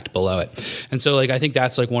contact below it. And so like I think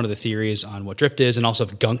that's like one of the theories on what drift is, and also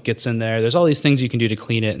if gunk gets in there, there's all these things you can do to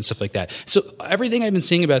clean it and stuff like that. So everything I've been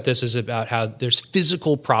seeing about this is about how there's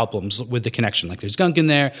physical problems with the connection, like there's gunk in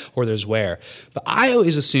there or there's wear. But I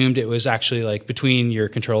always assumed it was actually like between your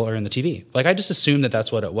controller and the TV. Like I just assumed that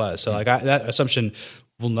that's what it was. So like that assumption,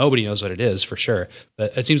 well, nobody knows what it is for sure,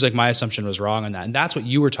 but it seems like my assumption was wrong on that. And that's what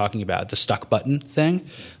you were talking about, the stuck button thing.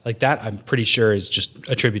 Like that, I'm pretty sure is just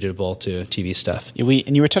attributable to TV stuff.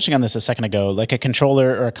 And you were touching on this a second ago, like a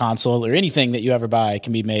controller or a console or anything that you ever buy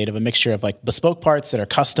can be made of a mixture of like bespoke parts that are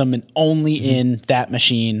custom and only in that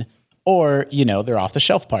machine, or, they're off the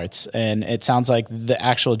shelf parts. And it sounds like the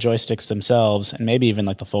actual joysticks themselves, and maybe even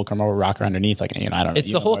like the Fulcrum or rocker underneath, like, I don't know.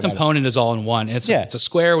 It's the whole component is all in one. It's a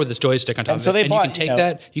square with this joystick on top of it. They bought, you can take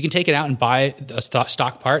that, you can take it out and buy a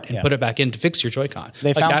stock part and put it back in to fix your Joy-Con.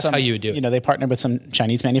 That's how you would do it. They partnered with some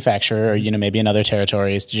Chinese manufacturer or, maybe in other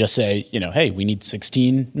territories to just say, hey, we need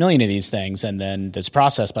 16 million of these things. And then there's a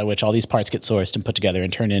process by which all these parts get sourced and put together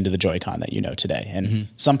and turned into the Joy-Con that you know today. And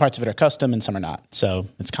some parts of it are custom and some are not. So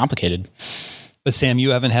it's complicated. But Sam,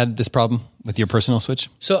 you haven't had this problem with your personal Switch?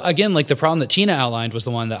 So again, like the problem that Tina outlined was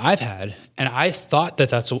the one that I've had. And I thought that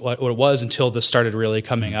that's what it was until this started really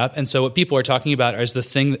coming up. And so what people are talking about is the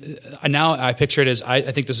thing, now I picture it as, I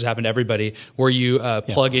think this has happened to everybody, where you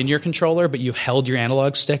plug in your controller, but you've held your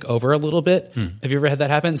analog stick over a little bit. Have you ever had that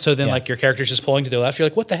happen? So then like your character's just pulling to the left. You're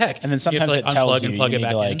like, what the heck? And then sometimes you have to, it tells you plug you it need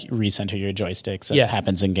back to like in. recenter your joysticks. That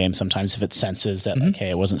happens in games sometimes if it senses that like, hey,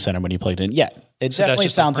 it wasn't centered when you plugged it in. Yeah, it definitely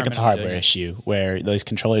sounds like it's a hardware issue where those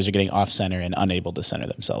controllers are getting off center and unable to center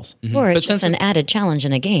themselves. Or it's just an added challenge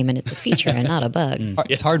in a game and it's a feature and not a bug.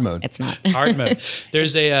 It's hard mode. It's not. Hard mode.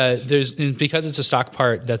 There's because it's a stock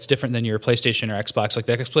part that's different than your PlayStation or Xbox. Like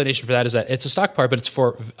the explanation for that is that it's a stock part, but it's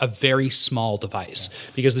for a very small device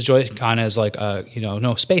because the Joy-Con has like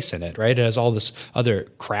no space in it, right? It has all this other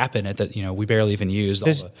crap in it that we barely even use.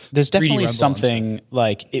 There's definitely something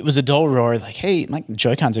like it was a dull roar, like, hey, my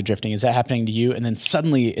Joy-Cons are drifting. Is that happening to you? And then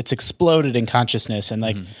suddenly it's exploded in consciousness, and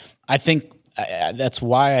like I think. That's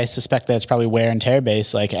why I suspect that it's probably wear and tear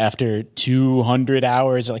based. Like after 200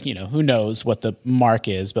 hours, like, who knows what the mark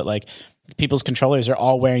is, but like people's controllers are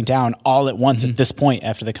all wearing down all at once at this point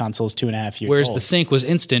after the console's 2.5 years Whereas old. the sync was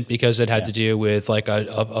instant because it had to do with like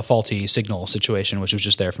a faulty signal situation, which was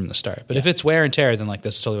just there from the start. But if it's wear and tear, then like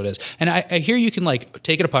this is totally what it is. And I hear you can like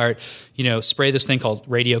take it apart, spray this thing called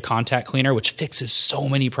radio contact cleaner, which fixes so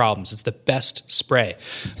many problems. It's the best spray,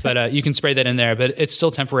 but you can spray that in there, but it's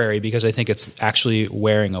still temporary because I think it's actually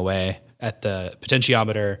wearing away at the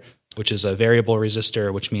potentiometer, which is a variable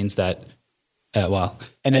resistor, which means that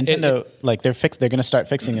and Nintendo, they're going to start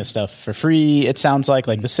fixing this stuff for free. It sounds like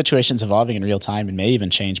the situation's evolving in real time and may even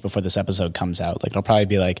change before this episode comes out. Like it'll probably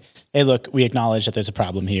be like, hey, look, we acknowledge that there's a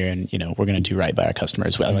problem here, and we're going to do right by our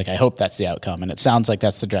customers. Like I hope that's the outcome, and it sounds like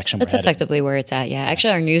that's the direction That's we're headed. effectively where it's at. Yeah,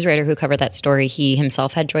 actually, our news writer who covered that story, he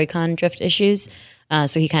himself had Joy-Con drift issues.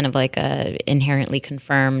 So he kind of inherently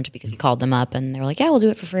confirmed because he called them up and they were like, yeah, we'll do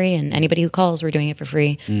it for free. And anybody who calls, we're doing it for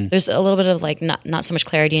free. There's a little bit of not so much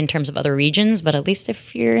clarity in terms of other regions, but at least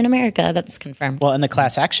if you're in America, that's confirmed. Well, and the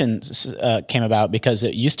class actions came about because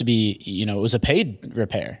it used to be, it was a paid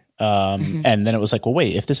repair. And then it was like, well,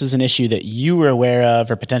 wait, if this is an issue that you were aware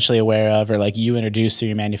of or potentially aware of, or like you introduced through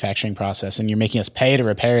your manufacturing process and you're making us pay to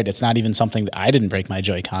repair it, it's not even something that I didn't break my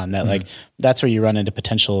Joy-Con, that that's where you run into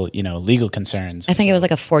potential, legal concerns. I think it was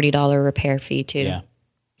like a $40 repair fee too. Yeah.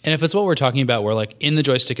 And if it's what we're talking about, where like in the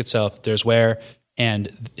joystick itself, there's wear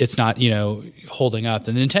and it's not, holding up,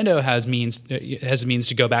 then Nintendo has means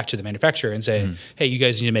to go back to the manufacturer and say, hey, you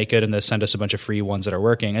guys need to make good and send us a bunch of free ones that are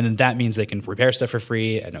working. And then that means they can repair stuff for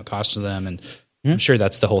free at no cost to them. And I'm sure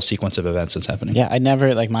that's the whole sequence of events that's happening. Yeah, I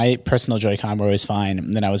never, my personal Joy-Con were always fine.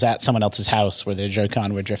 And then I was at someone else's house where their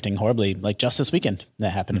Joy-Con were drifting horribly, just this weekend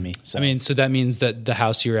that happened to me. So so that means that the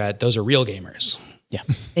house you're at, those are real gamers. Yeah.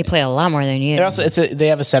 They play a lot more than you. They're also, they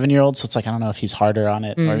have a 7-year-old, so it's like I don't know if he's harder on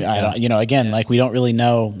it, or I don't, again, like we don't really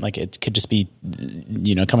know. Like it could just be,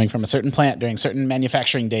 coming from a certain plant during certain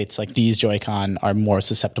manufacturing dates. Like these Joy-Con are more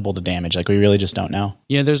susceptible to damage. Like we really just don't know.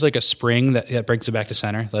 There's like a spring that brings it back to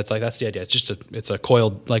center. That's the idea. It's just it's a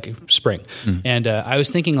coiled like spring. And I was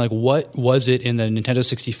thinking like, what was it in the Nintendo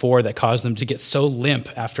 64 that caused them to get so limp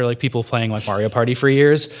after like people playing like Mario Party for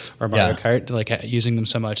years or Mario Kart, like using them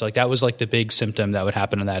so much? Like that was like the big symptom that would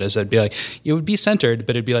happen in that, is it'd be like, it would be centered,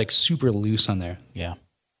 but it'd be like super loose on there. Yeah. I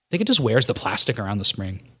think it just wears the plastic around the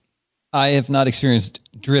spring. I have not experienced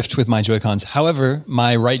drift with my Joy-Cons. However,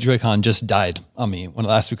 my right Joy-Con just died on me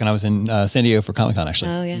last week when I was in San Diego for Comic-Con,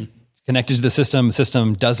 actually. Oh, yeah. It's connected to the system. The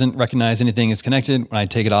system doesn't recognize anything is connected. When I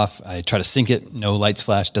take it off, I try to sync it. No lights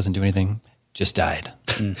flash, doesn't do anything. Just died.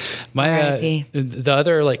 My the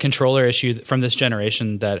other like controller issue from this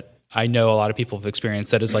generation that I know a lot of people have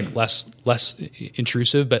experienced that is like less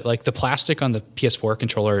intrusive, but like the plastic on the PS4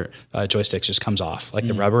 controller joysticks just comes off, like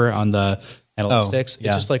the rubber on the analog sticks. It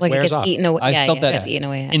just like Like it wears gets off. eaten away. I felt that it gets eaten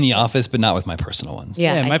away. in the office, but not with my personal ones.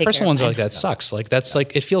 Yeah, Yeah, I my take personal care of ones are like mine. that. Sucks. Like that's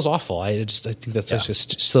like it feels awful. I think that's such a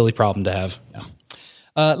silly problem to have.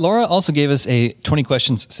 Laura also gave us a 20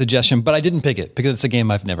 questions suggestion, but I didn't pick it because it's a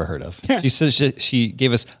game I've never heard of. She said she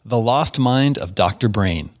gave us The Lost Mind of Dr.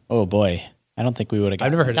 Brain. Oh boy. I don't think we would have.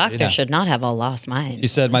 I've never heard of Doctor should not have a lost mind. She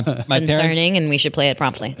said my parents. Concerning, and we should play it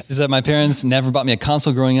promptly. She said my parents never bought me a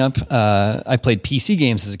console growing up. I played PC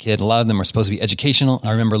games as a kid. A lot of them were supposed to be educational.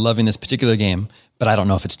 I remember loving this particular game, but I don't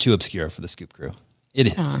know if it's too obscure for the Scoop Crew. It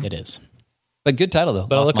is. It is. But good title though.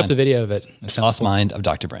 But I'll Lost look up the video of it. It sounds Lost cool. Mind of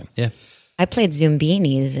Dr. Brain. Yeah. I played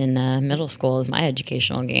Zumbinis in middle school as my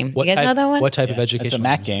educational game. You guys know that one? What type of education? It's a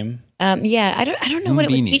Mac game. Yeah, I don't know what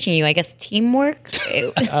it was Zumbinis. teaching you. I guess teamwork.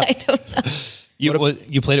 I don't know.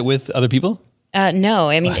 You played it with other people? No,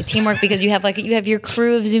 I mean teamwork because you have your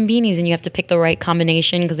crew of Zumbinis and you have to pick the right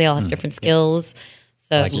combination because they all have different skills.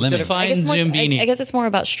 So Like Lemming. Define Zumbini. I guess it's more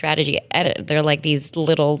about strategy. They're like these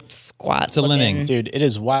little squats. It's a lemming. Dude, it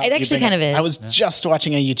is wild. It You actually bring kind of is. I was just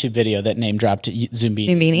watching a YouTube video that name dropped Zumbinis.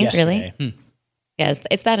 Zumbinis, yesterday. really? Yeah,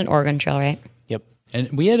 it's that in Oregon Trail, right? Yep. And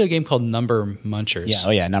we had a game called Number Munchers. Yeah.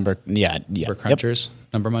 Oh yeah. Number Number Crunchers.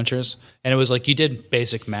 Number Munchers. And it was like you did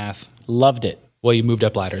basic math Loved it. while you moved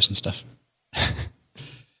up ladders and stuff.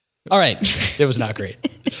 All right. It was not great.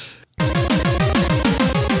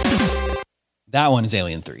 That one is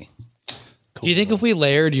Alien 3. Do you think if we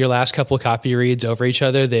layered your last couple of copy reads over each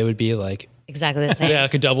other, they would be like, Exactly the same.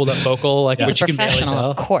 like a doubled up vocal, like It's which a you can barely professional,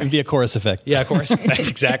 tell? of course. It'd be a chorus effect. Yeah, of course. That's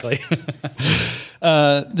exactly.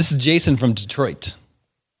 This is Jason from Detroit.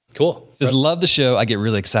 Cool. Says, love the show. I get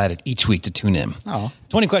really excited each week to tune in. Oh.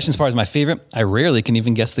 20 questions part is my favorite. I rarely can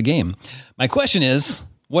even guess the game. My question is,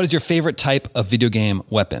 what is your favorite type of video game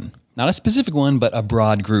weapon? Not a specific one, but a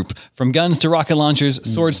broad group. From guns to rocket launchers,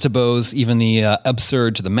 swords to bows, even the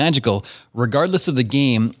absurd to the magical. Regardless of the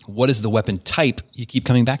game, what is the weapon type you keep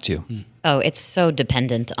coming back to? Oh, it's so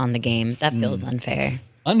dependent on the game. That feels unfair.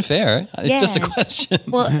 Unfair. It's just a Yeah. question.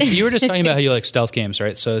 Well, You were just talking about how you like stealth games,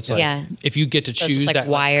 right? So it's like, Yeah. if you get to so it's choose just like that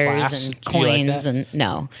wires class, and do you like coins that? and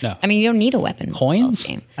no. No. I mean, you don't need a weapon. in a Coins?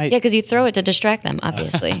 stealth game. Yeah, because you throw it to distract them.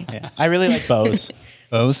 Obviously, Yeah. I really like bows.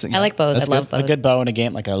 Bows. I like bows. That's I love good. A bows, good bow in a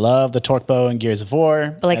game. Like I love the torque bow in Gears of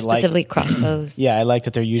War. but like I specifically crossbows. Yeah, I like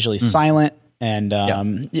that they're usually silent. And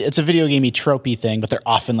it's a video gamey tropey thing, but they're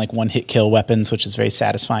often like one hit kill weapons, which is very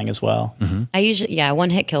satisfying as well. I usually,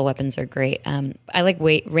 one hit kill weapons are great. I like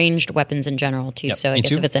ranged weapons in general too. Yep, So I me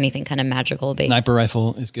guess too. if it's anything kind of magical based, Sniper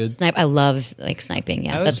rifle is good. I love like sniping.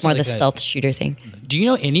 Yeah, I that's was more like the that. stealth shooter thing. Do you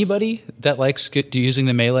know anybody that likes using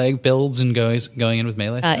the melee builds and going in with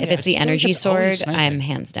melee? If it's the I feel like energy it's always sword, sniping. I'm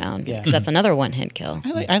hands down. Yeah, that's another one hit kill.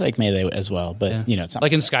 I like melee as well, but it's not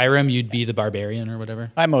Like in Skyrim, you'd be the barbarian or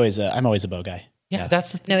whatever. I'm always a bow guy. Yeah,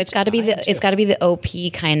 that's the thing. No, it's got to be the OP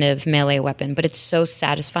kind of melee weapon, but it's so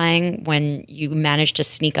satisfying when you manage to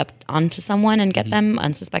sneak up onto someone and get them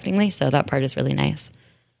unsuspectingly. So that part is really nice.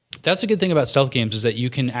 That's a good thing about stealth games is that you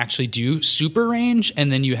can actually do super range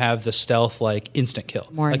and then you have the stealth like instant kill.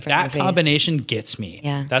 More in like front of that your face. combination gets me.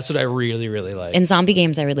 Yeah. That's what I really, really like. In zombie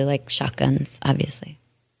games, I really like shotguns, obviously.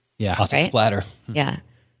 yeah. Lots of Right? splatter. Yeah.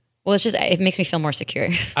 Well, it makes me feel more secure.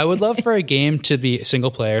 I would love for a game to be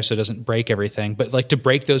single player so it doesn't break everything, but like to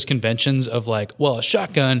break those conventions of like, well, a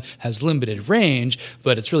shotgun has limited range,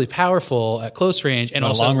 but it's really powerful at close range and Want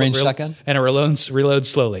a also long-range shotgun? and it reloads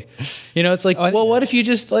slowly. It's like, well, what if you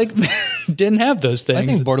just like didn't have those things? I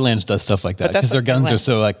think Borderlands does stuff like that because their guns are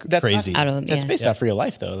so like That's crazy. I don't. That's Yeah. based off real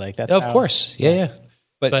life though. Like that's of how- course. Yeah.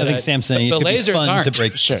 But I think But, Sam's saying but it could be lasers fun aren't. to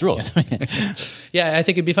break those rules. Yeah, I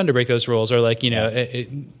think it'd be fun to break those rules or like,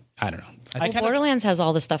 I don't know. Borderlands has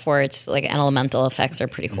all the stuff where it's like elemental effects are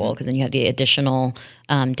pretty cool because then you have the additional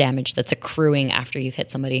damage that's accruing after you've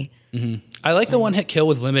hit somebody. I like the one hit kill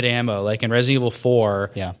with limited ammo, like in Resident Evil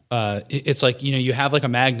 4. Yeah. It's like, you have like a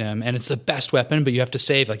Magnum and it's the best weapon, but you have to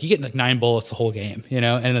save, like you get like 9 bullets the whole game,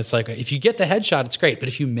 and it's like, if you get the headshot, it's great. But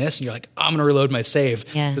if you miss and you're like, I'm going to reload my save,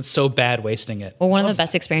 it's so bad wasting it. Well, one of the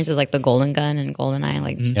best experiences, like the Golden Gun and GoldenEye,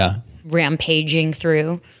 like Yeah. rampaging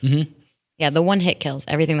through. Yeah, the one hit kills,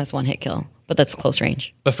 everything that's one hit kill, but that's close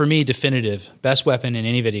range. But for me, definitive, best weapon in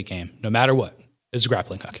any video game, no matter what, is a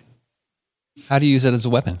grappling hook. How do you use it as a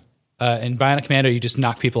weapon? In Bionic Commando, you just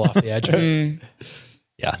knock people off the edge.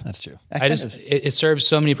 Yeah, that's true. It serves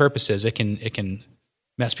so many purposes. It can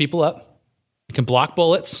mess people up, it can block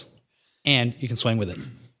bullets, and you can swing with it.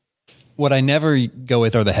 What I never go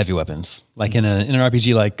with are the heavy weapons. Like in an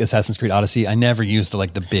RPG like Assassin's Creed Odyssey, I never use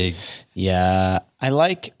the big. Yeah, I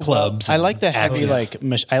like clubs. I like the heavy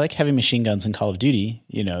axes. I like heavy machine guns in Call of Duty.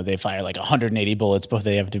 They fire like 180 bullets, but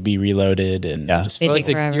they have to be reloaded and just They Like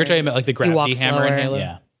take forever. you're talking about like the You walk gravity hammer in slower. Halo.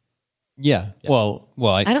 yeah. Yeah. Well,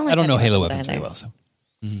 I don't like don't know heavy Halo weapons weapons very either. well.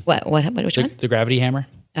 So Which one? The gravity hammer.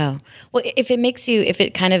 Oh, well, if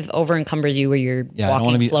it kind of over encumbers you where you're Yeah, I don't wanna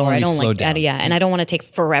walking be- I slower, wanna I be don't slowed like that. down. Yeah, and I don't want to take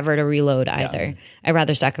forever to reload either. I'd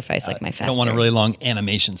rather sacrifice like my I faster. don't want a really long swing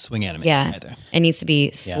animation Yeah, either. it needs to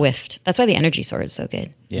be swift. That's why the energy sword is so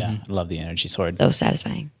good, Yeah, I love the energy sword. so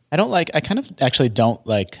satisfying. I kind of actually don't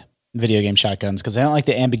like video game shotguns because I don't like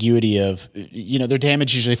the ambiguity of, their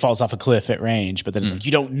damage usually falls off a cliff at range, but then it's like,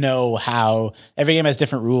 you don't know how. Every game has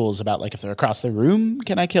different rules about like if they're across the room,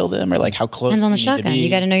 can I kill them, or like how close. Depends on the do you need to shotgun. be. You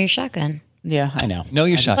got to know your shotgun. Yeah, I know. Know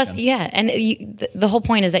your shotgun. Plus, yeah, and the whole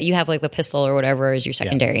point is that you have like the pistol or whatever as your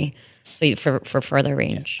secondary, so for further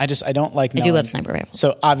range. I don't like. I do love sniper rifles.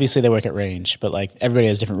 So obviously they work at range, but like everybody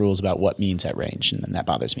has different rules about what means at range, and then that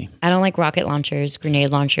bothers me. I don't like rocket launchers,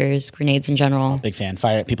 grenades in general. Big fan.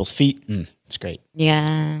 Fire at people's feet. It's great.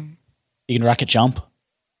 Yeah, You can rocket jump.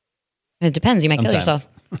 it depends. You might kill Sometimes. yourself.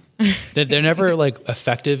 They're never like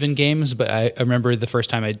effective in games, but I remember the first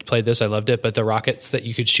time I played this, I loved it. But the rockets that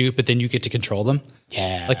you could shoot, but then you get to control them.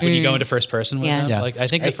 Yeah. Like when you go into first person with Yeah. them. Yeah, Like I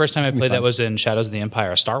think the first time I played that was in Shadows of the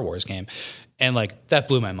Empire, a Star Wars game. And like that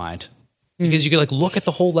blew my mind. Because you could like look at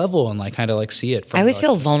the whole level and like kind of like see it from I always like,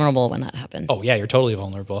 feel vulnerable when that happens. oh yeah, you're totally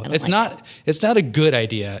vulnerable. It's not a good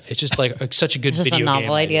idea. It's just like such a good It's just video a novel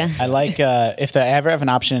game idea. I like if I ever have an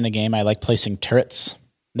option in a game, I like placing turrets.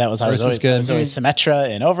 That was Turrets is always good. It was always Symmetra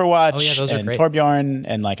in Overwatch Oh, yeah, those are and great. Torbjorn,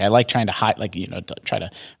 and like I like trying to hide, like try to.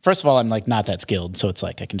 First of all, I'm like not that skilled, so it's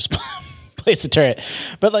like I can just place a turret.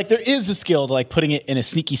 But like there is a skill to like putting it in a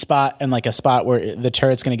sneaky spot and like a spot where the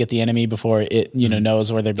turret's going to get the enemy before it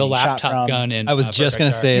knows where they're The being shot laptop from. gun in I was just going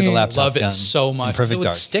to Perfect say Dark. the laptop Love gun it so in much. It Perfect would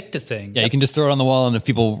Dark. stick to things. Yeah, you can just throw it on the wall, and if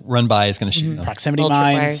people run by, it's going to shoot them. Proximity Little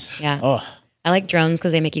mines. tripwires, yeah. Oh, I like drones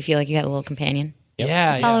because they make you feel like you have a little companion.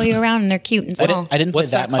 Yeah, Follow you around and they're cute and small. I didn't play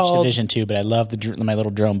What's that that much called? Division 2, but I love my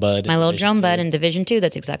little drone bud. My in little Division drone 2. bud in Division 2,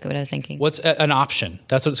 that's exactly what I was thinking. What's an option?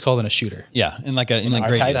 That's what it's called in a shooter. Yeah, in like R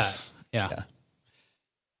great. types? Yeah.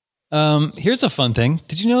 Here's a fun thing.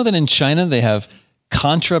 Did you know that in China they have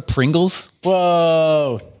Contra Pringles?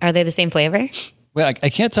 Whoa, Are they the same flavor? Wait, I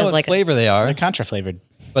can't tell As what like flavor they are, they're Contra flavored.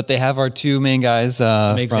 but they have our two main guys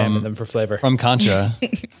Examine them for flavor. from Contra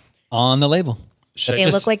on the label. They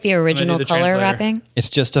look like the original the color translator. wrapping. It's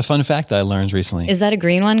just a fun fact that I learned recently. Is that a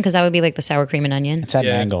green one? Because that would be like the sour cream and onion. It's at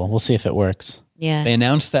Yeah. an angle. We'll see if it works. Yeah. They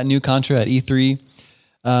announced that new Contra at E3.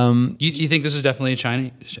 You think this is definitely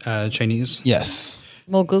Chinese? Yes.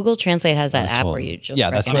 Well, Google Translate has that app told. where you just Yeah,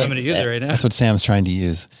 press that's I'm what- going to use it right now. That's what Sam's trying to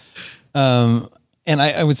use. And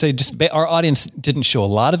I would say our audience didn't show a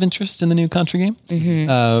lot of interest in the new Contra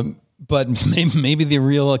game. But maybe the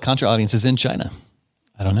real Contra audience is in China.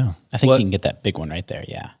 I don't know. I think you can get that big one right there.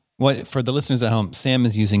 Yeah. What for the listeners at home, Sam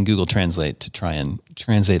is using Google Translate to try and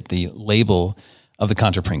translate the label of the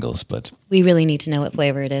Contra Pringles, but We really need to know what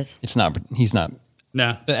flavor it is. it's not. He's not.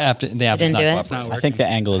 No. The app is didn't not do it? cooperating. It's not working. I think the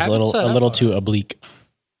angle is a Haven't set little up. too oblique.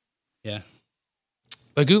 Yeah.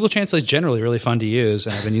 But Google Translate is generally really fun to use,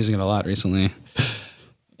 and I've been using it a lot recently.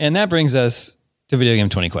 And that brings us to video game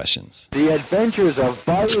 20 questions. The Adventures of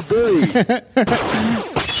Bayou Billy.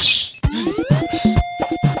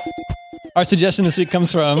 Our suggestion this week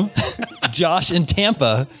comes from Josh in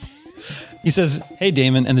Tampa. He says, "Hey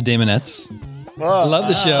Damon and the Damonettes, I love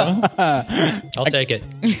the show." I'll take it.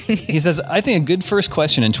 He says, "I think a good first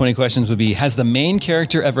question in 20 questions would be: has the main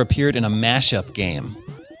character ever appeared in a mashup game?"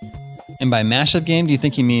 And by mashup game, do you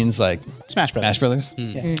think he means like Smash Brothers. Smash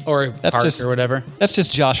Brothers? Or That's Park just- or whatever. That's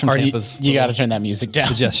just Josh from Or you Tampa's got to turn that music down.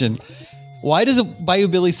 suggestion. Why does Bayou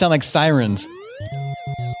Billy sound like sirens?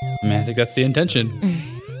 I think that's the intention.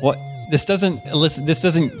 What? this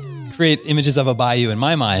doesn't create images of a bayou in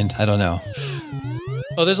my mind. I don't know.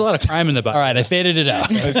 Oh, there's a lot of crime in the bayou. All right, I faded it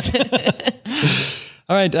out.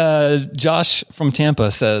 All right, Josh from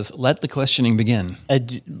Tampa says, "Let the questioning begin."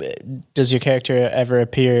 Does your character ever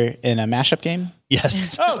appear in a mashup game?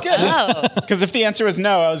 Yes. Oh, good. Because if the answer was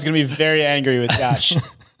no, I was going to be very angry with Josh.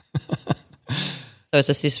 So it's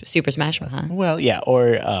a Super Smash Bros., huh? Well, yeah,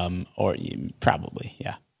 or probably,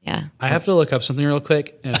 yeah. Yeah. I have to look up something real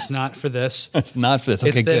quick, and it's not for this. It's not for this.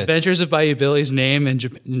 It's Okay, the good. Adventures of Bayou Billy's name in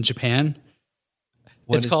Japan.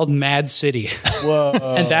 It's called Mad City. Whoa.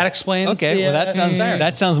 And that explains Okay, the, well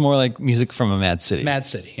that sounds more like music from a Mad City. Mad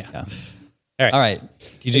City, yeah. All right.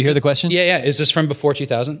 Did you hear the question? Yeah. Is this from before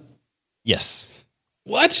 2000? Yes.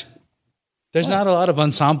 What? There's not a lot of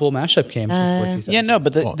ensemble mashup games before 2000. Yeah, no,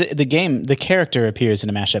 but the game, the character appears in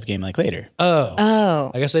a mashup game like later.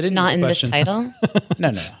 Oh. I guess I didn't Not get in the this question. title?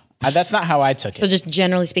 No. That's not how I took So it. just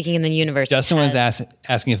generally speaking in the universe. Justin was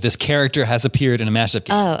asking if this character has appeared in a mashup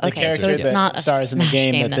game. Oh, The okay. character So it's that not a stars in the Smash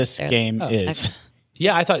game that this necessarily. game is. okay.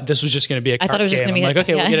 Yeah, I thought this was just going to be a card thought it was just game. gonna I'm be like,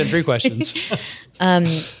 okay, we'll yeah. get in 3 questions.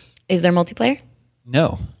 Is there multiplayer?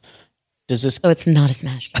 No. Does this So it's not a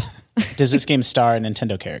Smash game. does this game star a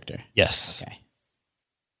Nintendo character? Yes.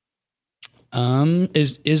 Okay.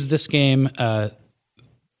 Is this game I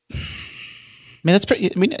mean, that's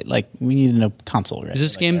pretty. I mean, like we need to know console, right? is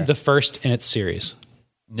this game the first in its series?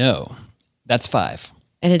 No. That's 5.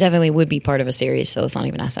 And it definitely would be part of a series, so let's not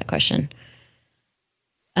even ask that question.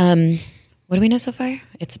 What do we know so far?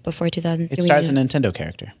 It's before 2000. It stars a Nintendo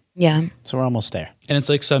character, Yeah. so we're almost there. And it's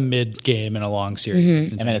like some mid game in a long series.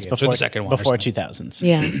 Mm-hmm. I mean, it's Or before the second one. or before something. 2000s.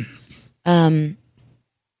 Yeah.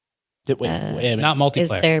 Wait a minute. Not multiplayer. Is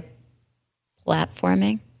there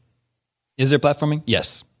platforming? Is there platforming?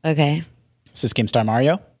 Yes. Okay. Does this game star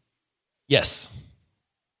Mario? Yes.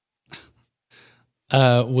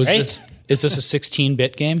 Was Right. is this a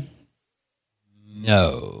 16-bit game?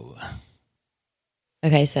 No.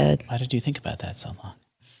 Okay, so Why did you think about that so long?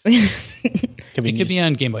 It could news- be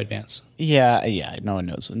on Game Boy Advance. Yeah. No one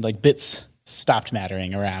knows. Like bits stopped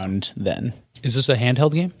mattering around then. Is this a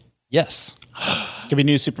handheld game? Yes. Could be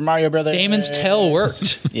New Super Mario Brothers. Damon's tell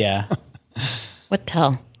worked. Yeah. what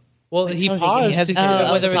tell? Well, he told you. paused He has to to- figure out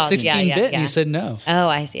Oh, whether it was paused. 16-bit, Yeah, and yeah. he said no. Oh,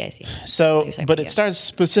 I see. So, talking but about, it stars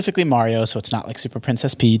specifically Mario, so it's not like Super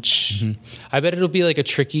Princess Peach. I bet it'll be like a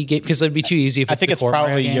tricky game because it'd be too easy. If I think the it's core Mario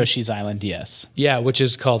probably game. Yoshi's Island. Yes. Yeah, which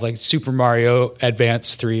is called like Super Mario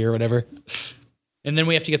Advance 3 or whatever. And then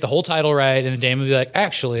we have to get the whole title right, and the Damon will be like,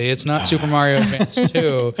 actually, it's not Super Mario Advance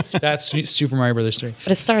 2. That's Super Mario Brothers 3.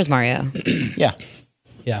 But it stars Mario. Yeah.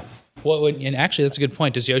 Yeah. And actually, that's a good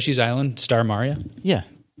point. Does Yoshi's Island star Mario? Yeah.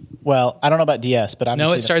 Well, I don't know about DS, but No,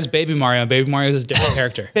 obviously it stars Baby Mario. Baby Mario is a different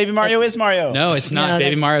character. Baby Mario is Mario. No, it's not. No, Baby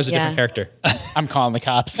that's- Mario is a different yeah. character. I'm calling the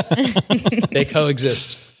cops. They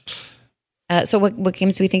coexist. So what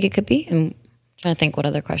games do we think it could be? I'm trying to think what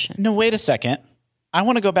other question. No, wait a second. I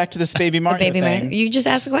want to go back to this Baby Mario Baby thing. Mario. You just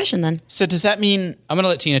ask the question then. So does that mean I'm going to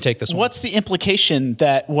let Tina take this one. what's the implication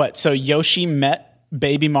that what? So Yoshi met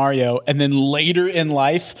Baby Mario and then later in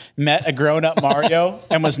life met a grown-up Mario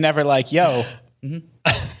and was never like, yo,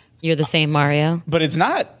 You're the same Mario. but it's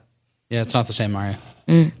not. Yeah, it's not the same Mario.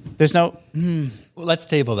 There's no Well, let's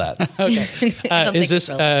table that. don't Is think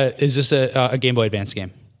this a Game Boy Advance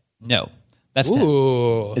game? No. That's 10.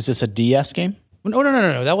 Ooh. Is this a DS game?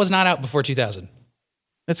 No. That was not out before 2000.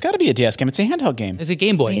 It's got to be a DS game. It's a handheld game. It's a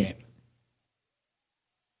Game Boy Yes. game.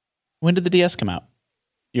 When did the DS come out?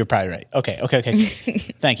 You're probably right. Okay.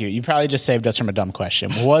 Thank you. You probably just saved us from a dumb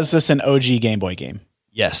question. Was this an OG Game Boy game?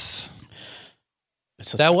 Yes.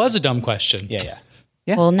 So- That was a dumb question. yeah.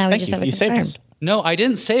 Well, now we Thank just you. have it You saved confirmed. us. No, I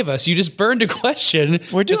didn't save us. You just burned a question.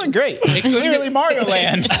 We're doing great. It's clearly Mario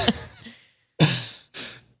Land.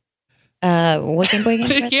 What Game Boy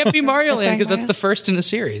game? It can't be Mario Land because that's Mario? the first in the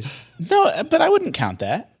series. No, but I wouldn't count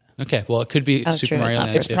that. Okay, well, it could be Oh, Super true, it's Mario not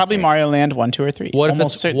Land. It's too. probably Mario Land 1, 2, or 3. What if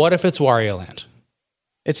Almost it's certain. Wario Land?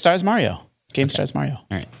 It stars Mario. Game stars Mario. All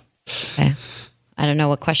right. Okay. I don't know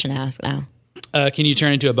what question to ask now. Can you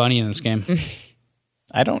turn into a bunny in this game?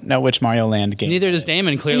 I don't know which Mario Land game. Neither does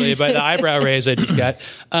Damon, clearly, by the eyebrow raise I just got.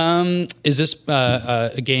 Is this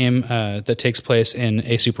a game that takes place in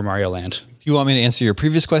a Super Mario Land? Do you want me to answer your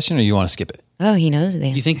previous question or you want to skip it? Oh, he knows the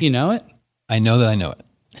You think you know it? I know that I know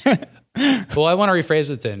it. Well, I want to rephrase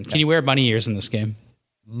it then. Can you wear bunny ears in this game?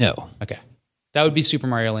 No. Okay. That would be Super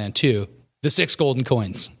Mario Land 2. The 6 golden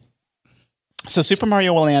coins. So Super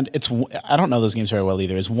Mario Land, I don't know those games very well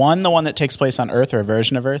either. Is one the one that takes place on Earth or a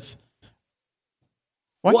version of Earth?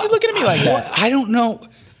 Why are you looking at me like that? I don't know.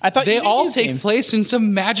 I thought They you knew all these take games. place in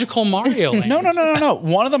some magical Mario Land. No.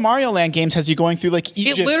 One of the Mario Land games has you going through like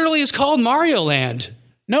Egypt. It literally is called Mario Land.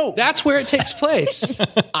 No, That's where it takes place.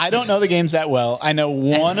 I don't know the games that well. I know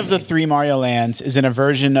one of the 3 Mario Lands is in a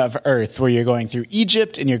version of Earth where you're going through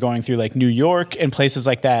Egypt and you're going through like New York and places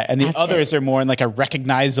like that. And the Ask others are more in like a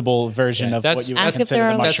recognizable version of that's- what you would Ask if consider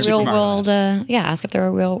there the are mushroom. real Mario world. Ask if there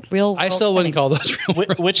are real. I still wouldn't call those real.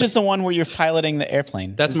 Which is the one where you're piloting the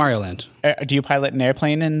airplane? That's Mario Land. Do you pilot an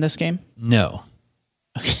airplane in this game? No.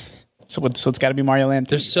 So it's got to be Mario Land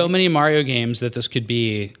 3. There's so many Mario games that this could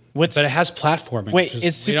be. What's- but it has platforming. Wait, which is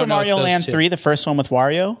we Super don't know it's Mario those Land two. 3 the first one with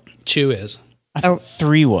Wario? 2 is. I thought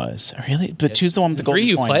 3 was. Really? But 2's the one with the 3 golden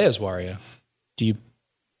you coins. play as Wario. Do you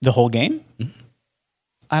the whole game?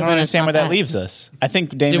 I don't then it's understand not where that that. leaves us. I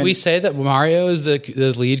think Damon Did we say that Mario is the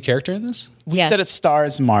lead character in this? Yes. said it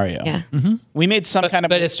stars Mario. Yeah. We made some kind of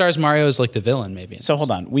But it stars Mario as like the villain, maybe. So hold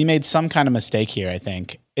on. We made some kind of mistake here, I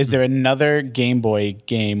think. Is there another Game Boy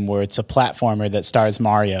game where it's a platformer that stars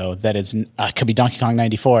Mario that is could be Donkey Kong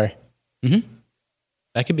 94?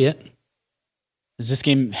 That could be it. Is this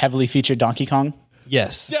game heavily featured Donkey Kong?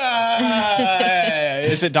 Yes.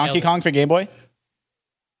 Is it Donkey Kong for Game Boy?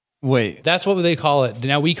 Wait. That's what they call it.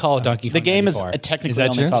 Now we call it Donkey Kong. The game is 94. technically Is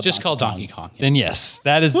that only true? called just called Donkey Kong. Kong. Then yes,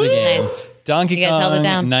 that is the game. Nice. Donkey You guys held it Kong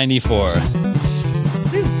down. 94.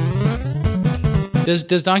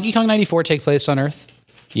 Does Donkey Kong 94 take place on Earth?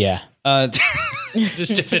 Yeah.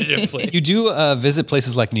 Just definitively. You do visit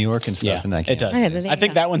places like New York and stuff Yeah, in that game. it does. Okay, there you I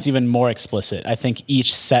think go. that one's even more explicit. I think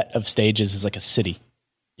each set of stages is like a city.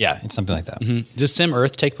 Yeah, it's something like that. Does Sim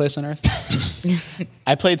Earth take place on Earth?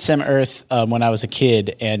 I played Sim Earth when I was a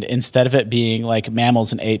kid, and instead of it being like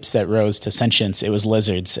mammals and apes that rose to sentience, it was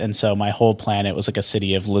lizards. And so my whole planet was like a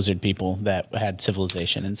city of lizard people that had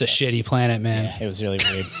civilization. And It's a shitty planet, man. it was really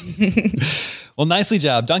weird. Well, nicely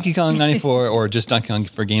job. Donkey Kong 94, or just Donkey Kong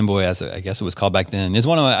for Game Boy, as I guess it was called back then, is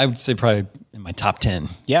one of my, I would say probably in my top 10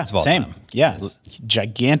 Yeah, of all same. time. Yeah,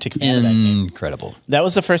 gigantic fan of that game. Incredible. That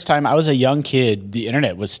was the first time I was a young kid. The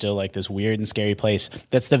internet was still like this weird and scary place.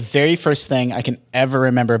 That's the very first thing I can ever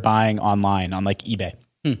remember buying online on like eBay.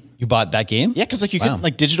 You bought that game? Yeah, because like you couldn't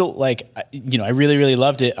like digital I really really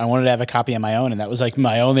loved it. I wanted to have a copy on my own, and that was like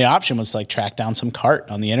my only option was to, like track down some cart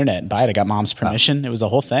on the internet and buy it. I got mom's permission. It was a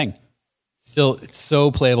whole thing. Still, it's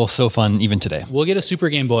so playable, so fun, even today. We'll get a Super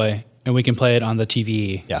Game Boy and we can play it on the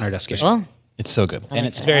TV on our desk. Well, It's so good. And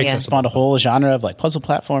it's very Yeah. spawned a whole genre of like puzzle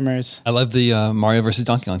platformers. I love the Mario vs.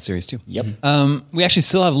 Donkey Kong series too. Yep. We actually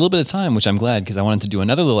still have a little bit of time, which I'm glad because I wanted to do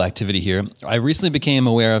another little activity here. I recently became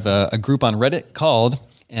aware of a group on Reddit called,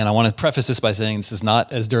 and I want to preface this by saying this is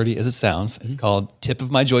not as dirty as it sounds, it's called Tip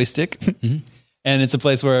of My Joystick. And it's a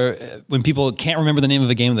place where when people can't remember the name of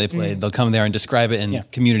a game they played, they'll come there and describe it,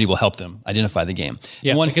 and community will help them identify the game.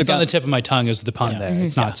 Yeah, And like once it's they on the got- tip of my tongue is the pun there.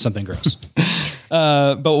 It's not something gross.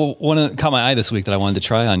 But one that caught my eye this week that I wanted to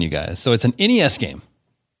try on you guys. So it's an NES game.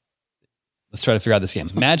 Let's try to figure out this game.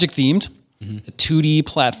 Magic themed. It's a 2D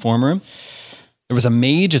platformer. There was a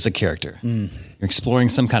mage as a character. You're exploring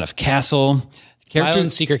some kind of castle.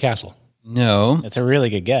 Island Secret Castle. No. That's a really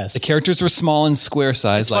good guess. The characters were small and square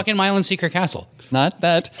size. It's fucking Island Secret Castle. Not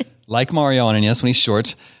that. Like Mario on NES when he's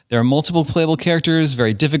short. There are multiple playable characters,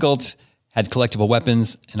 very difficult, had collectible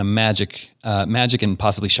weapons, and a magic and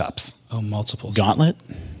possibly shops. Oh, multiples. Gauntlet.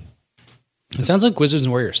 It sounds like Wizards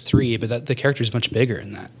and Warriors 3, but the character is much bigger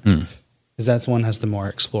in that. Because that one has the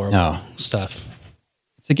more explorable stuff.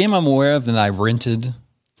 It's a game I'm aware of that I rented,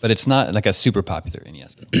 but it's not like a super popular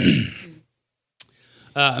NES game.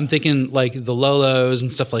 I'm thinking like the Lolos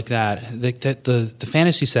and stuff like that. The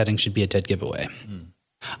fantasy setting should be a dead giveaway.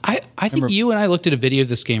 I think you and I looked at a video of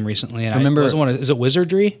this game recently, and Remember- I wasn't is it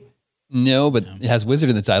Wizardry? No, but it has wizard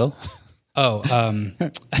in the title. Oh,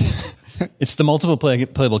 It's the multiple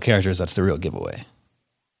playable characters that's the real giveaway.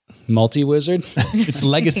 multi-wizard? It's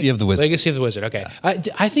Legacy of the Wizard. Legacy of the Wizard. Okay.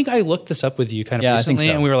 I think I looked this up with you kind of Yeah, I think recently,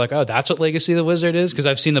 so. and we were like, oh, that's what Legacy of the Wizard is? Because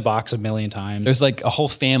I've seen the box a million times. There's like a whole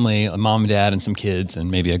family, a mom, dad, and some kids,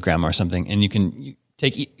 and maybe a grandma or something. And you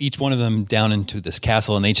take each one of them down into this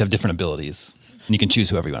castle, and they each have different abilities. And you can choose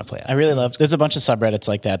whoever you want to play I as. really love. There's a bunch of subreddits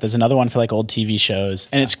like that. There's another one for like old TV shows,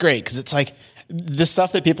 and it's great because it's like the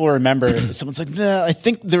stuff that people remember. Someone's like, nah, I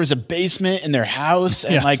think there was a basement in their house,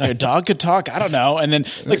 and like their dog could talk. I don't know. And then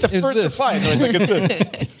like the It's first this. reply is always like, it's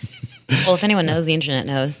this. well, if anyone knows, the internet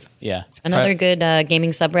knows. Yeah. Another good gaming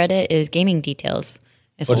subreddit is Gaming Details.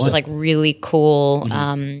 It's just like really cool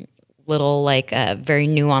little like very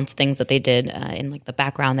nuanced things that they did in like the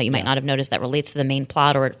background that you might not have noticed that relates to the main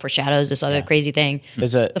plot or it foreshadows this other crazy thing.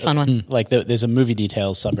 There's it's a fun one. Like there's a movie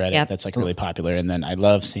details subreddit Yep. that's like really popular, and then I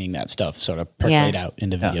love seeing that stuff sort of percolate out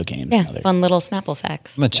into video games. Yeah, and other- fun little Snapple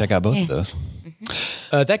facts. I'm gonna check out both of those.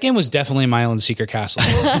 That game was definitely my Island Secret Castle.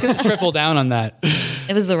 Let's gonna triple down on that.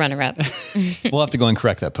 It was the runner-up. We'll have to go and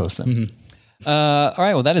correct that post then. All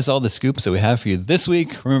right, well, that is all the scoops that we have for you this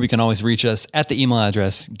week. Remember, you can always reach us at the email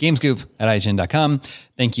address, gamescoop@ign.com.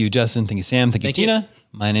 Thank you, Justin. Thank you, Sam. Thank you, Tina.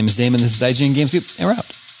 My name is Damon. This is IGN Gamescoop, and we're out.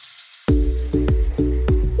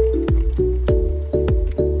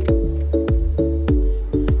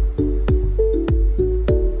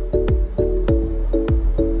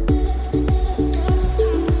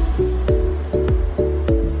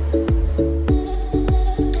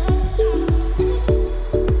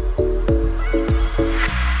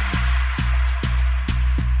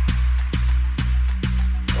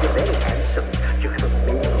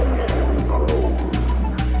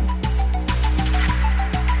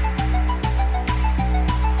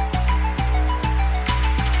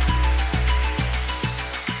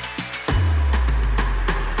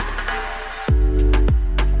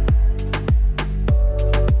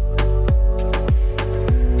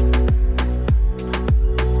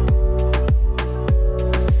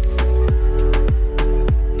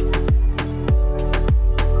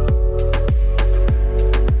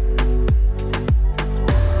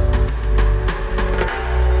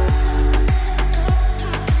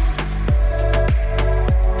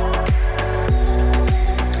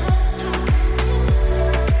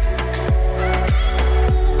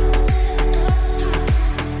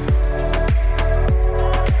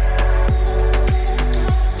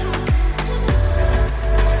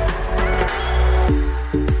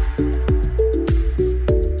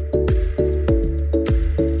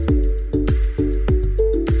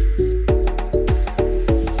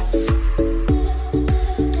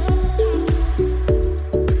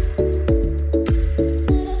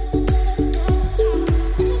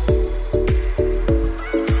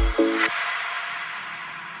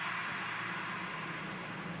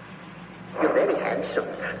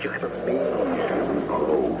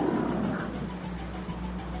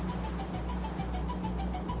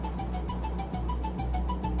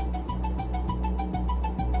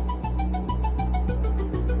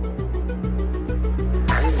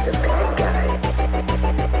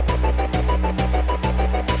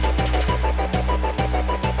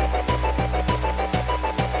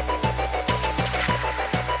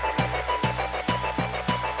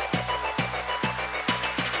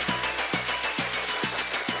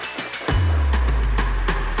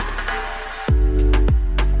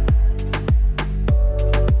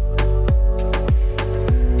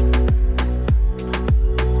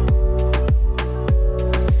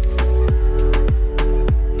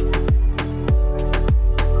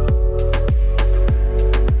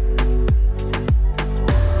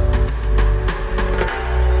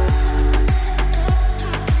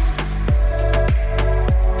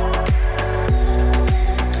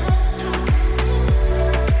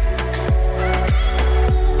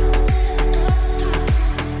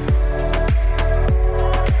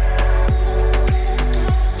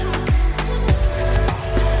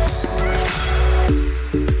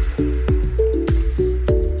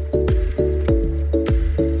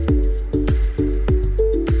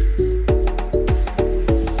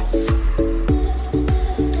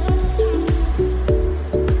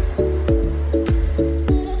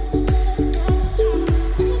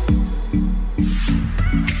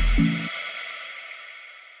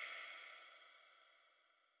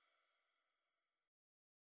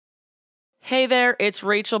 Hey there, it's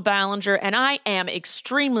Rachel Ballinger, and I am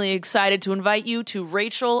extremely excited to invite you to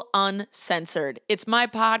Rachel Uncensored. It's my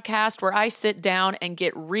podcast where I sit down and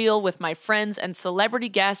get real with my friends and celebrity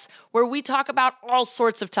guests, where we talk about all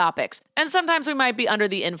sorts of topics. And sometimes we might be under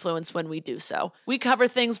the influence when we do so. We cover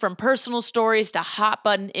things from personal stories to hot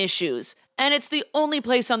button issues. And it's the only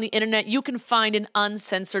place on the internet you can find an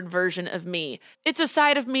uncensored version of me. It's a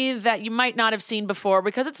side of me that you might not have seen before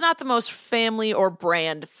because it's not the most family or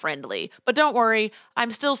brand friendly. But don't worry, I'm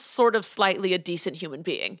still sort of slightly a decent human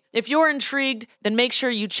being. If you're intrigued, then make sure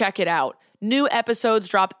you check it out. New episodes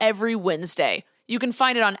drop every Wednesday. You can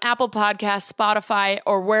find it on Apple Podcasts, Spotify,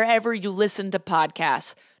 or wherever you listen to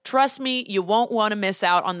podcasts. Trust me, you won't want to miss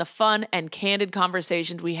out on the fun and candid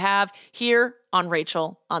conversations we have here on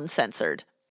Rachel Uncensored.